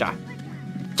for Cha-Cha.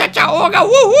 Cha-Cha Oga,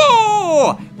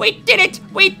 woo-hoo! We did it!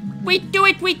 We do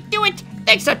it!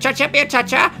 Thanks to Cha-Cha Bear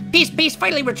Cha-Cha. Peace,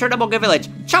 finally returned to Moga Village.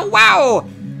 Chow-wow!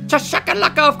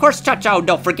 Cha-Shaka-Laka, of course, Cha-Cha.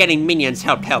 Don't forgetting minions,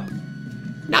 help.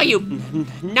 Now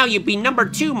you be number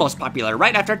 2 most popular,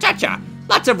 right after Cha-Cha.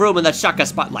 Lots of room in the Shaka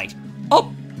spotlight.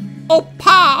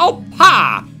 Opa!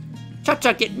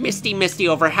 Cha-Cha get misty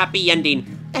over happy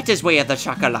ending. That's his way of the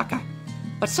Shaka-Laka.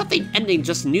 But something ending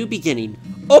just new beginning.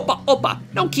 Opa,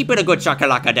 don't keep it a good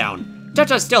Shaka-Laka down.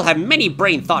 Cha-Cha still have many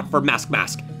brain thought for Mask.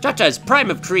 Cha-Cha is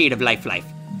prime of creative life.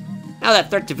 Now that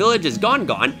threat to village is gone,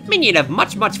 Minion have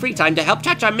much free time to help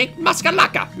Cha-Cha make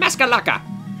Maskalaka.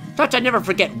 Cha-Cha never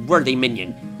forget worthy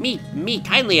minion. Me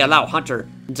kindly allow Hunter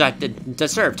to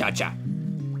serve Cha-Cha.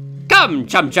 Come,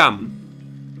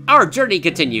 chum. Our journey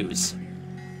continues.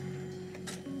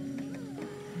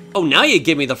 Oh, now you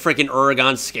give me the freaking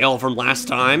Uragon scale from last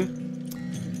time.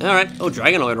 Alright,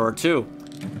 Dragonoid ore too.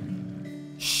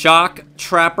 Shock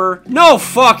Trapper. No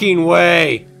fucking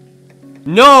way!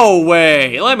 No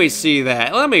way! Let me see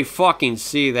that. Let me fucking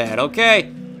see that,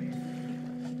 okay?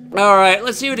 Alright,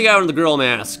 let's see what you got on the grill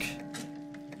mask.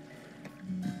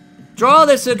 Draw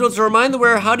this sigil to remind the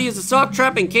wearer how to use the shock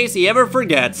trap in case he ever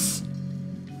forgets.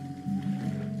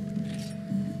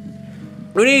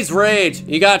 Who needs rage?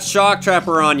 You got shock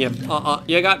trapper on you.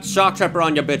 You got shock trapper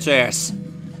on your bitch ass.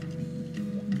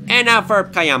 And now for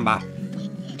Kayamba.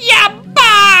 Yabba!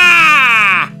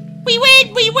 We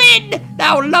win!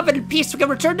 Now love and peace we can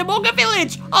return to Moga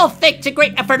Village, all thanks to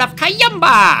great effort of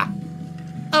Kayamba.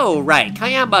 Oh, right,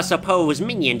 Kayamba suppose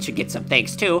minions should get some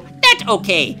thanks too. That's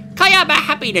okay. Kayamba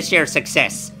happy to share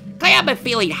success. Kayamba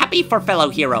feeling happy for fellow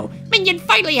hero. Minion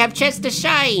finally have chance to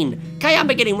shine.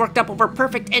 Kayamba getting worked up over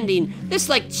perfect ending. This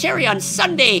like cherry on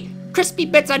sundae. Crispy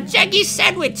bits on jaggy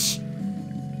sandwich.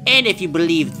 And if you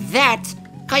believe that,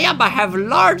 Kayamba have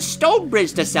large stone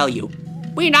bridge to sell you.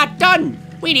 We not done.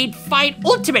 We need fine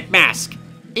ultimate mask.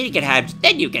 Then you can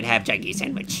have jaggy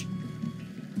sandwich.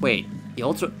 Wait, the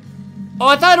ultimate... Oh,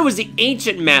 I thought it was the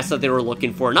ancient mask that they were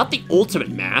looking for, not the ultimate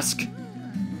mask.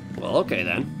 Well, okay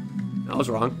then. I was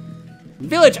wrong.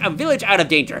 A village out of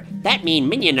danger. That mean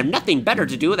Minion have nothing better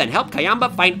to do than help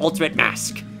Kayamba find ultimate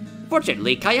mask.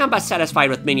 Fortunately, Kayamba's satisfied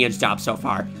with Minion's job so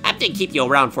far. I think keep you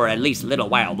around for at least a little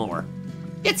while more.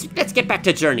 Let's get back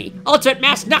to journey. Ultimate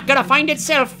mask not gonna find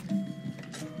itself.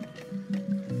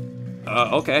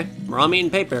 Okay. Rami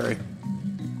and Payberry.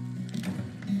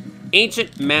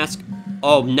 Ancient mask.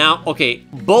 Oh, now, okay.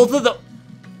 Both of the...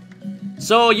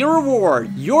 So, your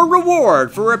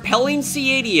reward for repelling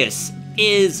Ceadeus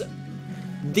is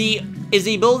the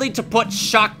ability to put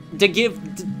shock, to give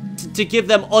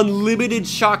them unlimited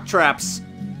shock traps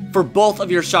for both of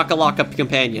your Shakalaka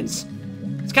companions.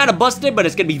 It's kind of busted, but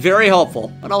it's gonna be very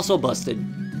helpful, but also busted.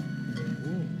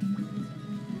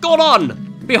 Go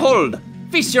on! Behold!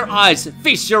 Feast your eyes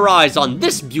on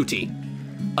this beauty!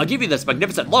 I'll give you this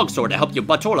magnificent longsword to help you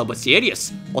battle with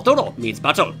Ceadeus. Otoro means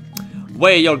battle.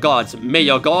 May your gods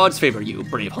favor you,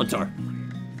 brave hunter.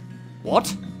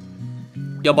 What?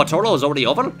 Your battle is already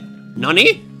over?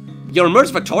 Nani? You're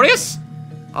emerged victorious?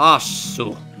 Ah,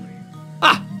 so.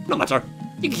 Ah, no matter.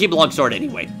 You can keep the longsword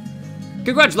anyway.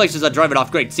 Congratulations on driving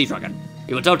off great sea dragon.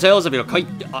 You will tell tales of your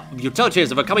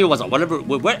coming was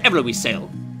wherever we sail.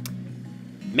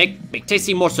 Make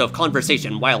tasty morsel of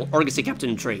conversation while Argosy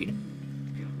captain trade.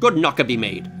 Good knock be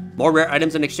made. More rare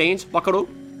items in exchange, Wakaru?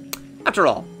 After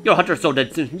all, you're a hunter, so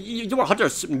that you are hunter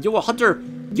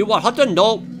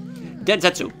no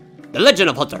Densetsu, the legend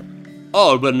of Hunter.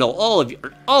 All will know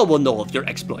of your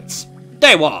exploits.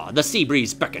 Dewa, the sea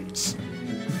breeze beckons.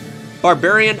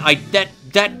 Barbarian,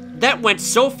 that went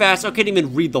so fast I couldn't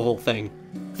even read the whole thing.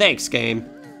 Thanks, game.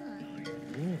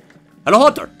 Hello,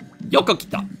 Hunter. Yoko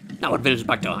kita. Now what village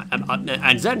back to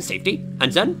Anzen safety?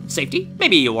 Anzen safety?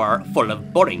 Maybe you are full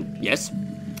of boring, yes?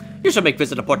 You should make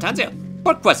visit to Port Tanzia.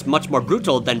 Port quest much more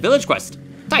brutal than village quest.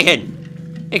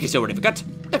 Taihen. In case you already forgot,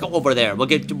 Neko over there we'll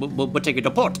take you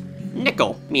to port.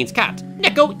 Neko means cat.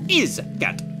 Neko is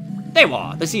cat.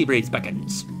 Dewa, the sea breeze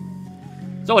beckons.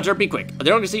 So Hunter, be quick.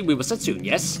 The Argosy we will set soon,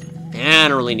 yes? I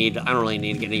don't really need to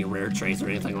get any rare traits or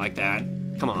anything like that.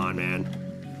 Come on, man.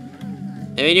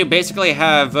 I mean, you basically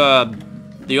have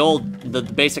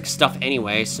the basic stuff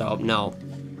anyway, so no.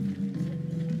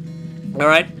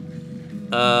 Alright.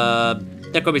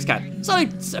 Neko means cat.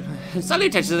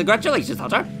 Salutations and congratulations,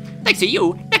 Hunter. Thanks to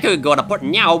you, Neko can go to Port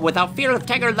now without fear of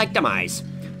tiger-like demise.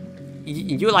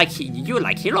 You like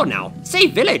hero now.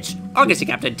 Save village. Argosy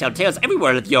captain tell tales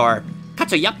everywhere of your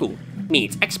Katsuyaku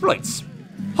means exploits.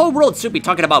 Whole world should be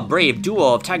talking about brave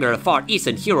duo of tiger of far east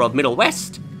and hero of Middle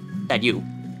West. That you.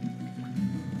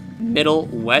 Middle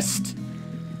West?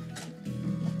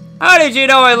 How did you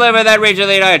know I live in that region of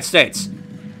the United States?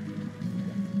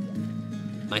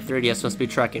 My 3DS must be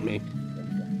tracking me.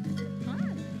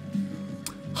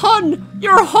 Hun,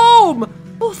 you're home!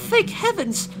 Oh, thank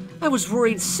heavens! I was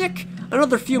worried sick.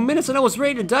 Another few minutes and I was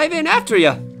ready to dive in after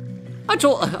you. I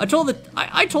told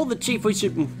the chief we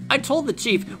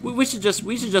should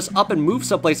just up and move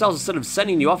someplace else instead of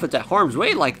sending you off into harm's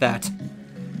way like that.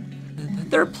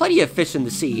 There are plenty of fish in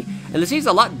the sea, and the sea's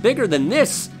a lot bigger than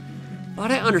this.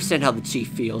 But I understand how the chief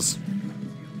feels.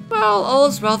 Well,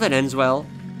 all's well that ends well.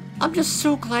 I'm just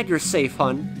so glad you're safe,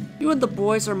 hun. You and the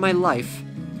boys are my life.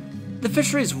 The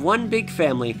fishery's one big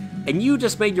family, and you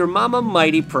just made your mama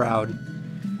mighty proud.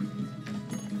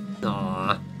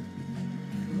 Aww.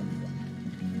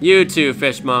 You too,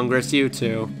 fishmongers, you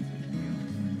too.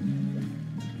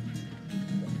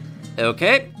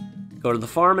 Okay. Go to the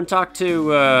farm and talk to,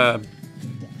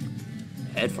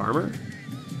 head farmer?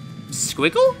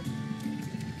 Squiggle?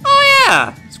 Oh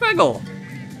yeah! Squiggle!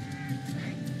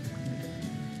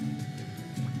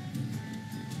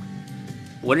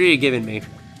 What are you giving me?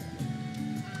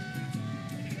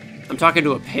 I'm talking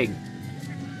to a pig.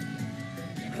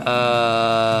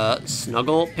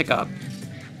 Snuggle, pick up.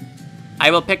 I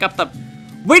will pick up the...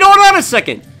 Wait, hold on a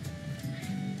second!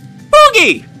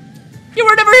 Boogie! You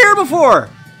were never here before!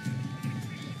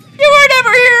 You were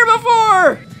never here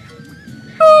before!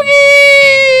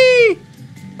 Boogie!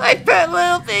 My pet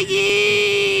little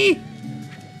piggy!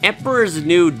 Emperor's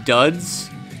New Duds?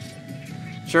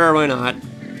 Sure, why not?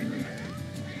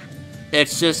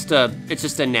 It's just a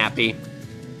nappy.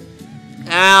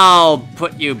 I'll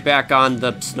put you back on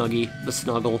the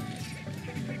snuggle.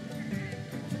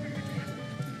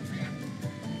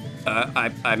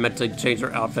 I meant to change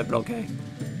her outfit, but okay.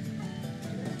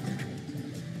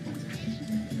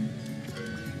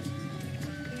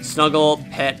 Snuggle,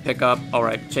 pet, pickup. All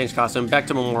right, change costume. Back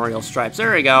to memorial stripes.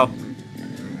 There we go.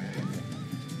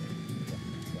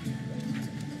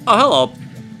 Oh, hello.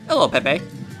 Hello, Pepe.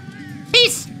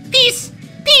 Peace! Peace!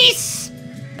 Peace!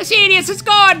 The Ceadeus is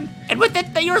gone! And with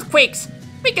it, the earthquakes!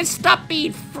 We can stop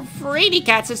being fraidy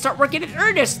cats and start working in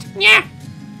earnest! Yeah!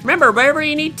 Remember, wherever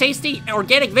you need tasty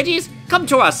organic veggies, come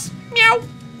to us! Meow!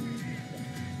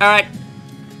 Alright.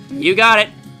 You got it.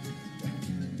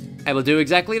 I will do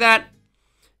exactly that.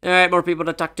 Alright, more people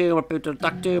to talk to, who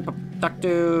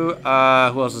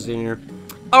else is in here?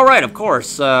 Alright, of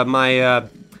course, my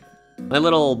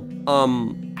little,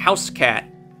 house cat.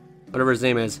 Whatever his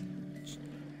name is.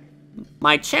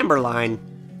 My Chamberlain.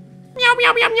 Meow,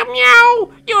 meow, meow, meow,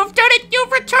 meow! You have done it!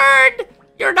 You've returned!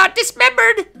 You're not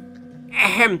dismembered!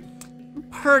 Ahem.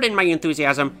 Pardon my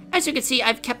enthusiasm. As you can see,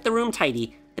 I've kept the room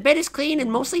tidy. The bed is clean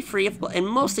and mostly free of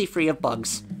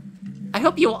bugs. I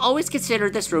hope you will always consider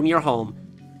this room your home.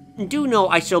 Do know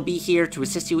I shall be here to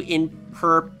assist you in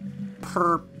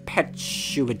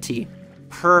perpetuity.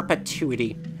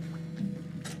 Perpetuity.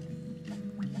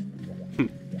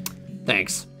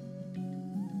 Thanks.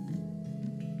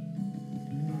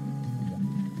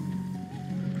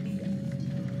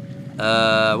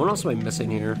 What else am I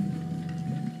missing here?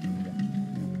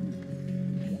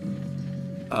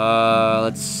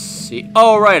 Let's see.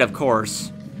 Oh, right, of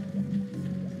course.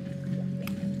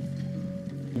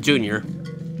 Junior.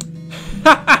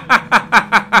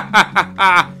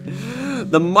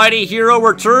 The mighty hero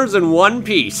returns in one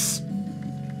piece.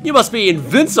 You must be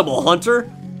invincible, Hunter.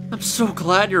 I'm so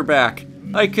glad you're back.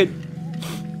 I could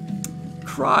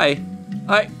cry.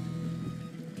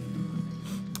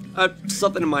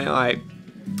 Something in my eye.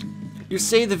 You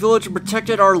saved the village and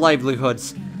protected our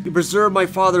livelihoods. You preserved my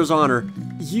father's honor.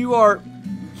 You are...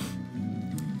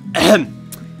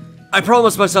 I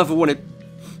promised myself I wouldn't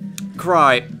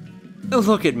cry.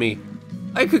 Look at me.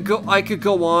 I could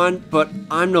go on, but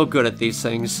I'm no good at these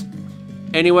things.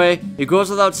 Anyway, it goes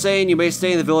without saying you may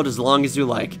stay in the village as long as you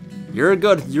like. You're a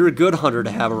good hunter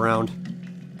to have around.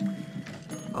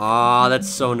 Aw, that's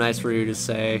so nice for you to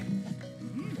say.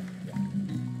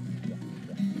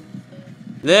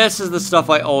 This is the stuff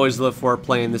I always live for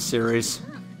playing this series.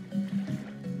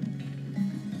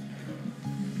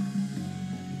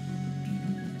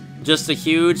 Just a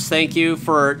huge thank you,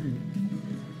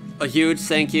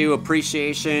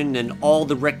 appreciation, and all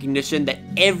the recognition that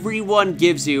everyone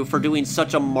gives you for doing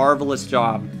such a marvelous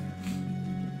job.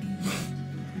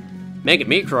 Making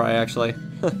me cry, actually.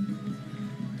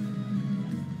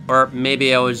 Or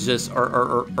maybe I was just,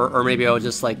 or maybe I was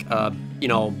just like, you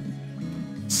know,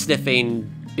 sniffing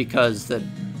because the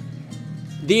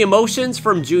emotions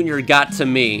from Junior got to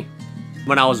me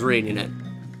when I was reading it.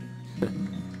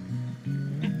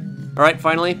 All right,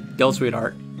 finally, go,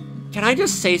 sweetheart. Can I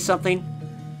just say something?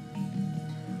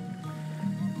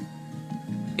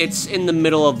 It's in the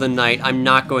middle of the night. I'm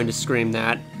not going to scream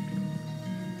that.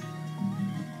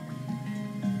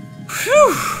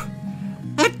 Phew!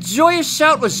 That joyous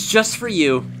shout was just for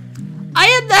you. I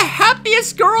am the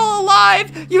happiest girl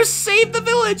alive. You saved the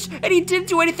village, and he didn't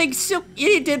do anything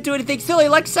silly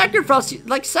like sacrifice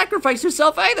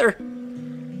yourself either.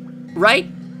 Right?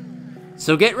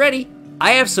 So get ready.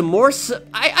 I have some more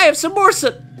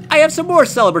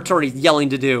celebratory yelling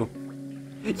to do.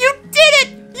 You did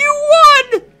it! You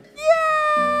won!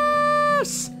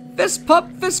 Yes! Fist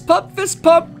pump, fist pump, fist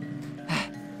pump.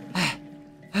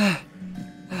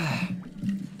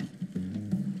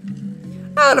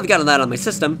 Now that I've gotten that on my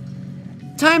system,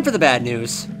 time for the bad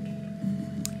news.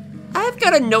 I've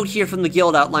got a note here from the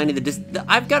guild outlining the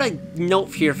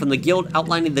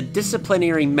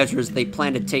disciplinary measures they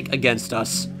plan to take against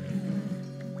us.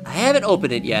 I haven't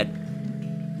opened it yet.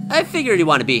 I figured you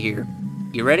want to be here.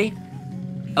 You ready?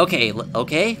 Okay,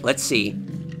 let's see.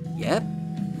 Yep.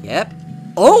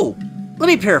 Oh! Let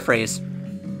me paraphrase.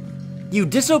 You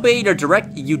disobeyed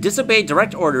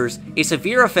direct orders, a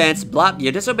severe offense, blah.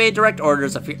 You disobeyed direct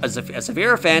orders, a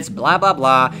severe offense, blah, blah,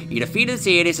 blah. You defeated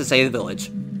Ceadeus to save the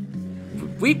village.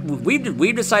 We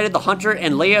decided the hunter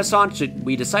and liaison should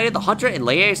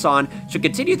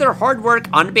continue their hard work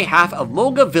on behalf of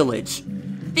Moga Village.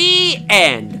 The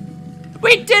end.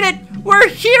 We did it! We're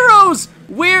heroes!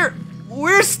 We're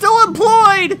still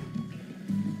employed!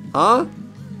 Huh?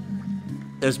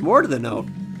 There's more to the note.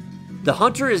 The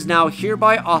hunter is now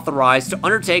hereby authorized to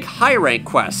undertake high rank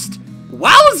quest.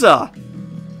 Wowza!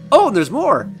 Oh, and there's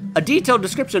more. a detailed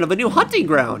description of a new hunting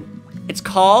ground. It's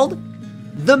called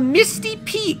the Misty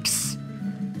Peaks.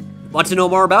 Want to know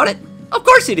more about it? Of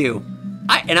course you do.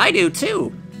 I do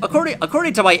too.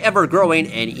 According to my ever-growing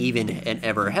and even an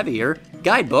ever-heavier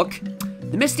guidebook,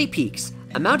 the Misty Peaks,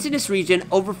 a mountainous region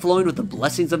overflowing with the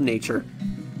blessings of nature.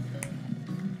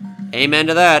 Amen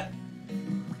to that.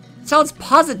 Sounds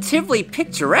positively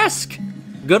picturesque.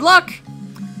 Good luck.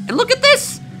 And look at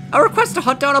this! A request to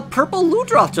hunt down a purple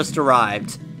ludroth just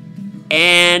arrived.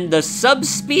 And the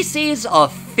subspecies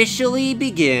officially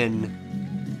begin.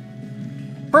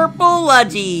 Purple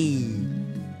Ludgie.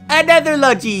 Another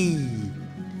Ludgie.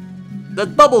 The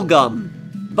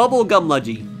bubblegum. Bubblegum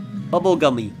Ludgie.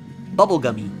 Bubblegummy.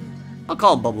 Bubblegummy. I'll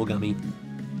call him Bubblegummy.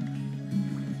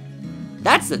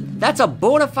 That's a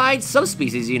bona fide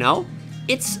subspecies, you know?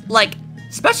 It's like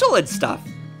special and stuff.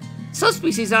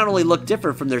 Subspecies not only look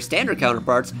different from their standard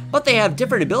counterparts, but they have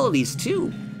different abilities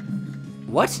too.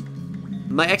 What?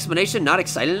 My explanation not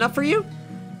exciting enough for you?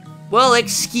 Well,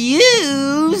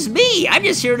 excuse me. I'm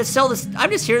just here to sell this. I'm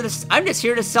just here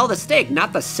to sell the steak,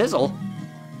 not the sizzle.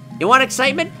 You want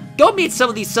excitement? Go meet some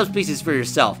of these subspecies for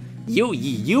yourself.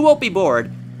 You won't be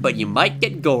bored, but you might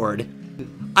get gored.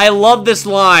 I love this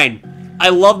line. I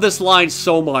love this line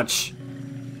so much.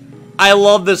 I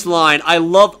love this line. I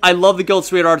love the Guild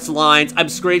Sweethearts lines. I'm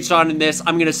screenshotting this.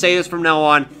 I'm gonna say this from now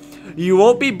on. You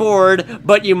won't be bored,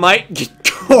 but you might get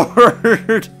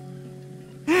gored.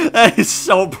 That is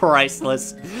so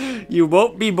priceless. You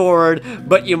won't be bored,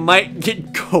 but you might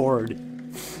get gored.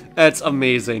 That's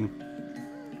amazing.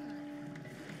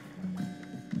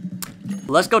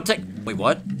 Let's go take... Wait,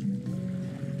 what?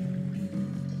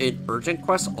 An urgent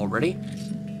quest already?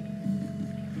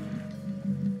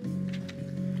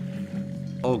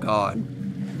 Oh god.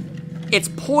 It's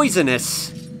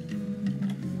poisonous!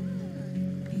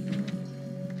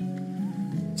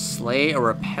 Slay or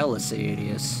repel a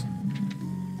Ceadeus.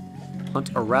 Hunt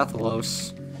a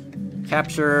Rathalos.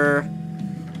 Capture...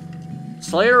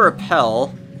 Slay or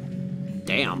repel.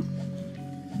 Damn.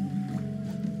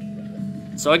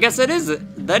 So I guess that is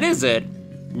it.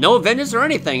 No vengeance or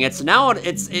anything. It's now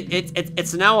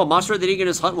a monster that you can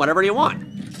just hunt whenever you want.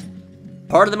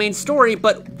 Part of the main story,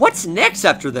 but what's next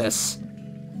after this?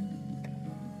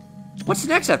 What's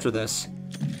next after this?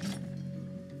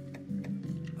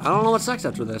 I don't know what's next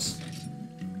after this.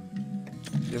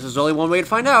 Guess there's only one way to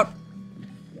find out.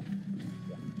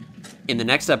 In the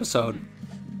next episode.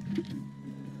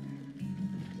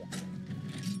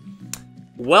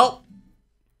 Well,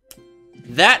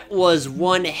 that was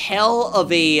one hell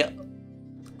of a,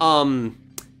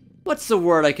 what's the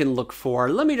word I can look for?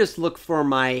 Let me just look for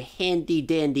my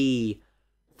handy-dandy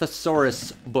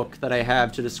thesaurus book that I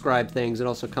have to describe things and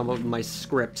also come up with my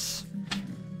scripts.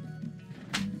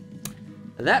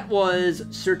 That was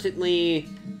certainly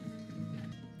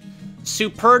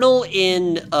supernal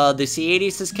in the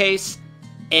Ceadeus' case,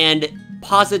 and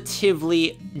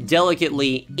positively,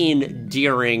 delicately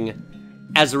endearing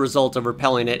as a result of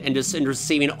repelling it and just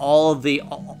receiving all of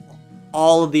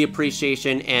the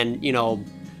appreciation and, you know,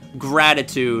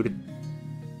 gratitude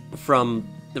from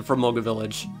Moga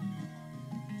Village.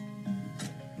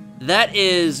 That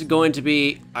is going to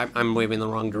be... I'm waving the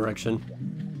wrong direction.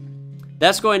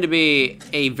 That's going to be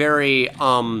a very,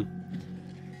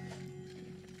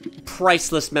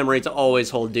 priceless memory to always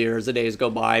hold dear as the days go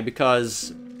by,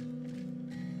 because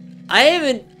I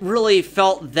haven't really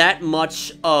felt that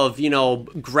much of, you know,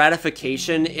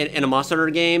 gratification in a Monster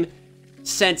Hunter game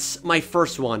since my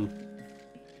first one,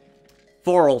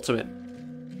 4 Ultimate.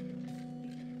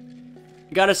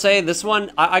 Gotta say, this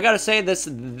one, I gotta say, this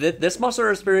Monster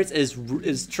Hunter experience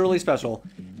is truly special.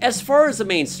 As far as the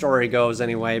main story goes,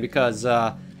 anyway, because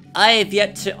I have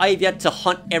yet to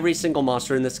hunt every single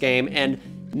monster in this game, and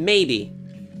maybe,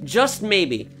 just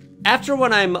maybe, after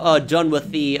when I'm done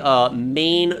with the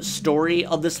main story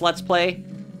of this Let's Play,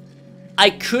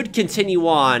 I could continue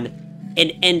on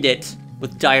and end it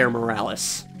with Dire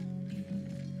Morales.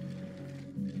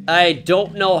 I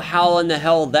don't know how in the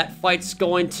hell that fight's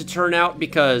going to turn out,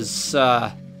 because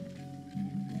I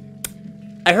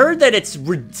heard that it's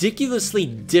ridiculously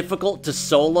difficult to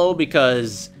solo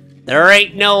because there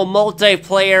ain't no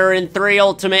multiplayer in 3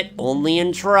 Ultimate, only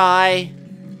in Tri.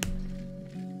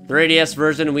 3DS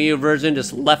version, Wii U version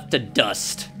just left to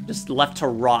dust. Just left to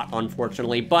rot,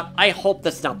 unfortunately, but I hope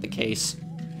that's not the case.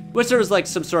 Wish there was like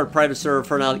some sort of private server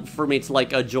for me to like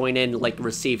join in, like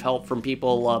receive help from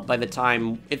people by the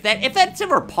time, if that's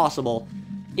ever possible,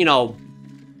 you know,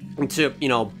 to, you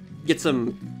know, get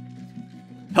some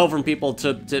help from people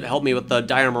to help me with the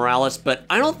Dire Morales, but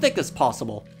I don't think it's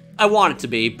possible. I want it to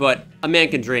be, but a man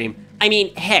can dream. I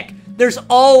mean, heck, there's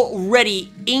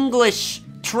already English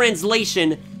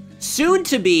translation, soon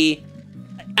to be,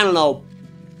 I don't know,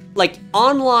 like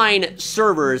online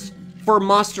servers for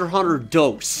Monster Hunter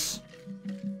DOS.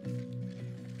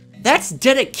 That's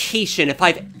dedication if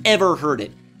I've ever heard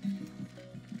it.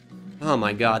 Oh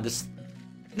my god, this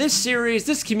series,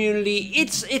 this community,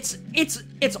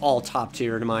 it's all top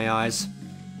tier in my eyes.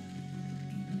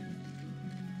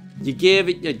 You give,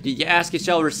 you ask, you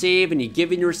shall receive, and you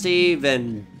give and you receive,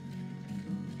 and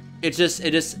it just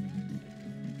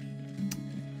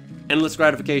endless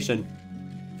gratification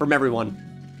from everyone.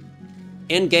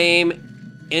 In game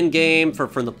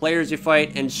from the players you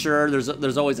fight, and sure,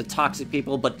 there's always a toxic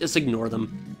people, but just ignore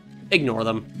them. Ignore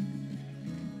them.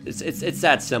 It's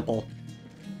that simple.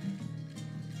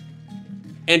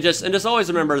 And just always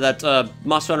remember that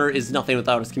Monster Hunter is nothing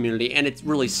without its community, and it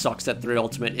really sucks that 3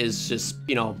 Ultimate is just,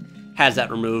 you know, has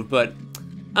that removed, but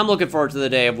I'm looking forward to the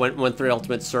day of when 3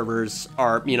 Ultimate servers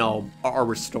are, you know, are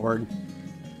restored.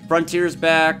 Frontier's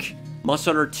back,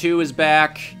 Monster Hunter 2 is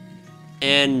back,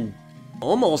 and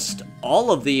almost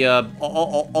all of the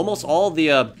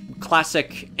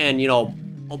classic and, you know,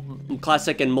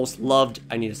 classic and most loved,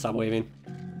 I need to stop waving,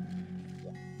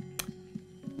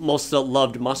 most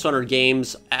loved Monster Hunter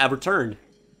games have returned,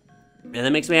 and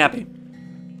that makes me happy.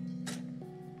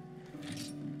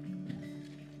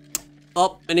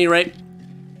 Well, at any rate,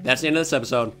 that's the end of this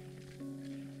episode.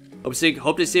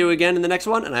 Hope to see you again in the next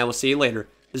one, and I will see you later.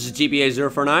 This is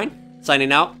GBA049,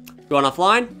 signing out, going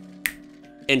offline,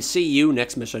 and see you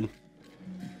next mission.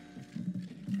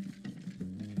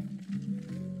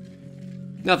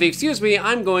 Now, if you excuse me,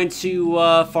 I'm going to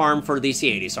farm for the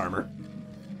Ceadeus armor.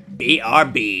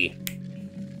 BRB.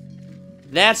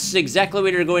 That's exactly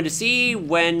what you're going to see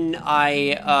when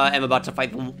I am about to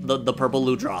fight the purple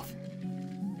Ludroth.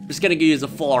 Just gonna use a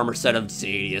full armor set of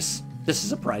Ceadeus. Just to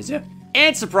surprise you.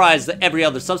 And surprise every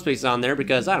other subspace on there,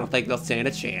 because I don't think they'll stand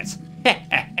a chance.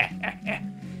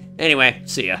 Anyway,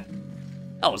 see ya.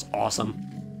 That was awesome.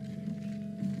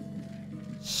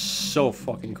 So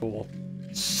fucking cool.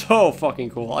 So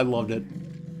fucking cool. I loved it.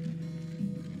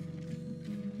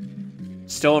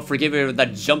 Still don't forgive me for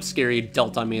that jump scare you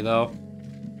dealt on me, though.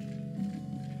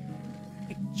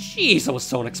 Jeez, that was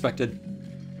so unexpected.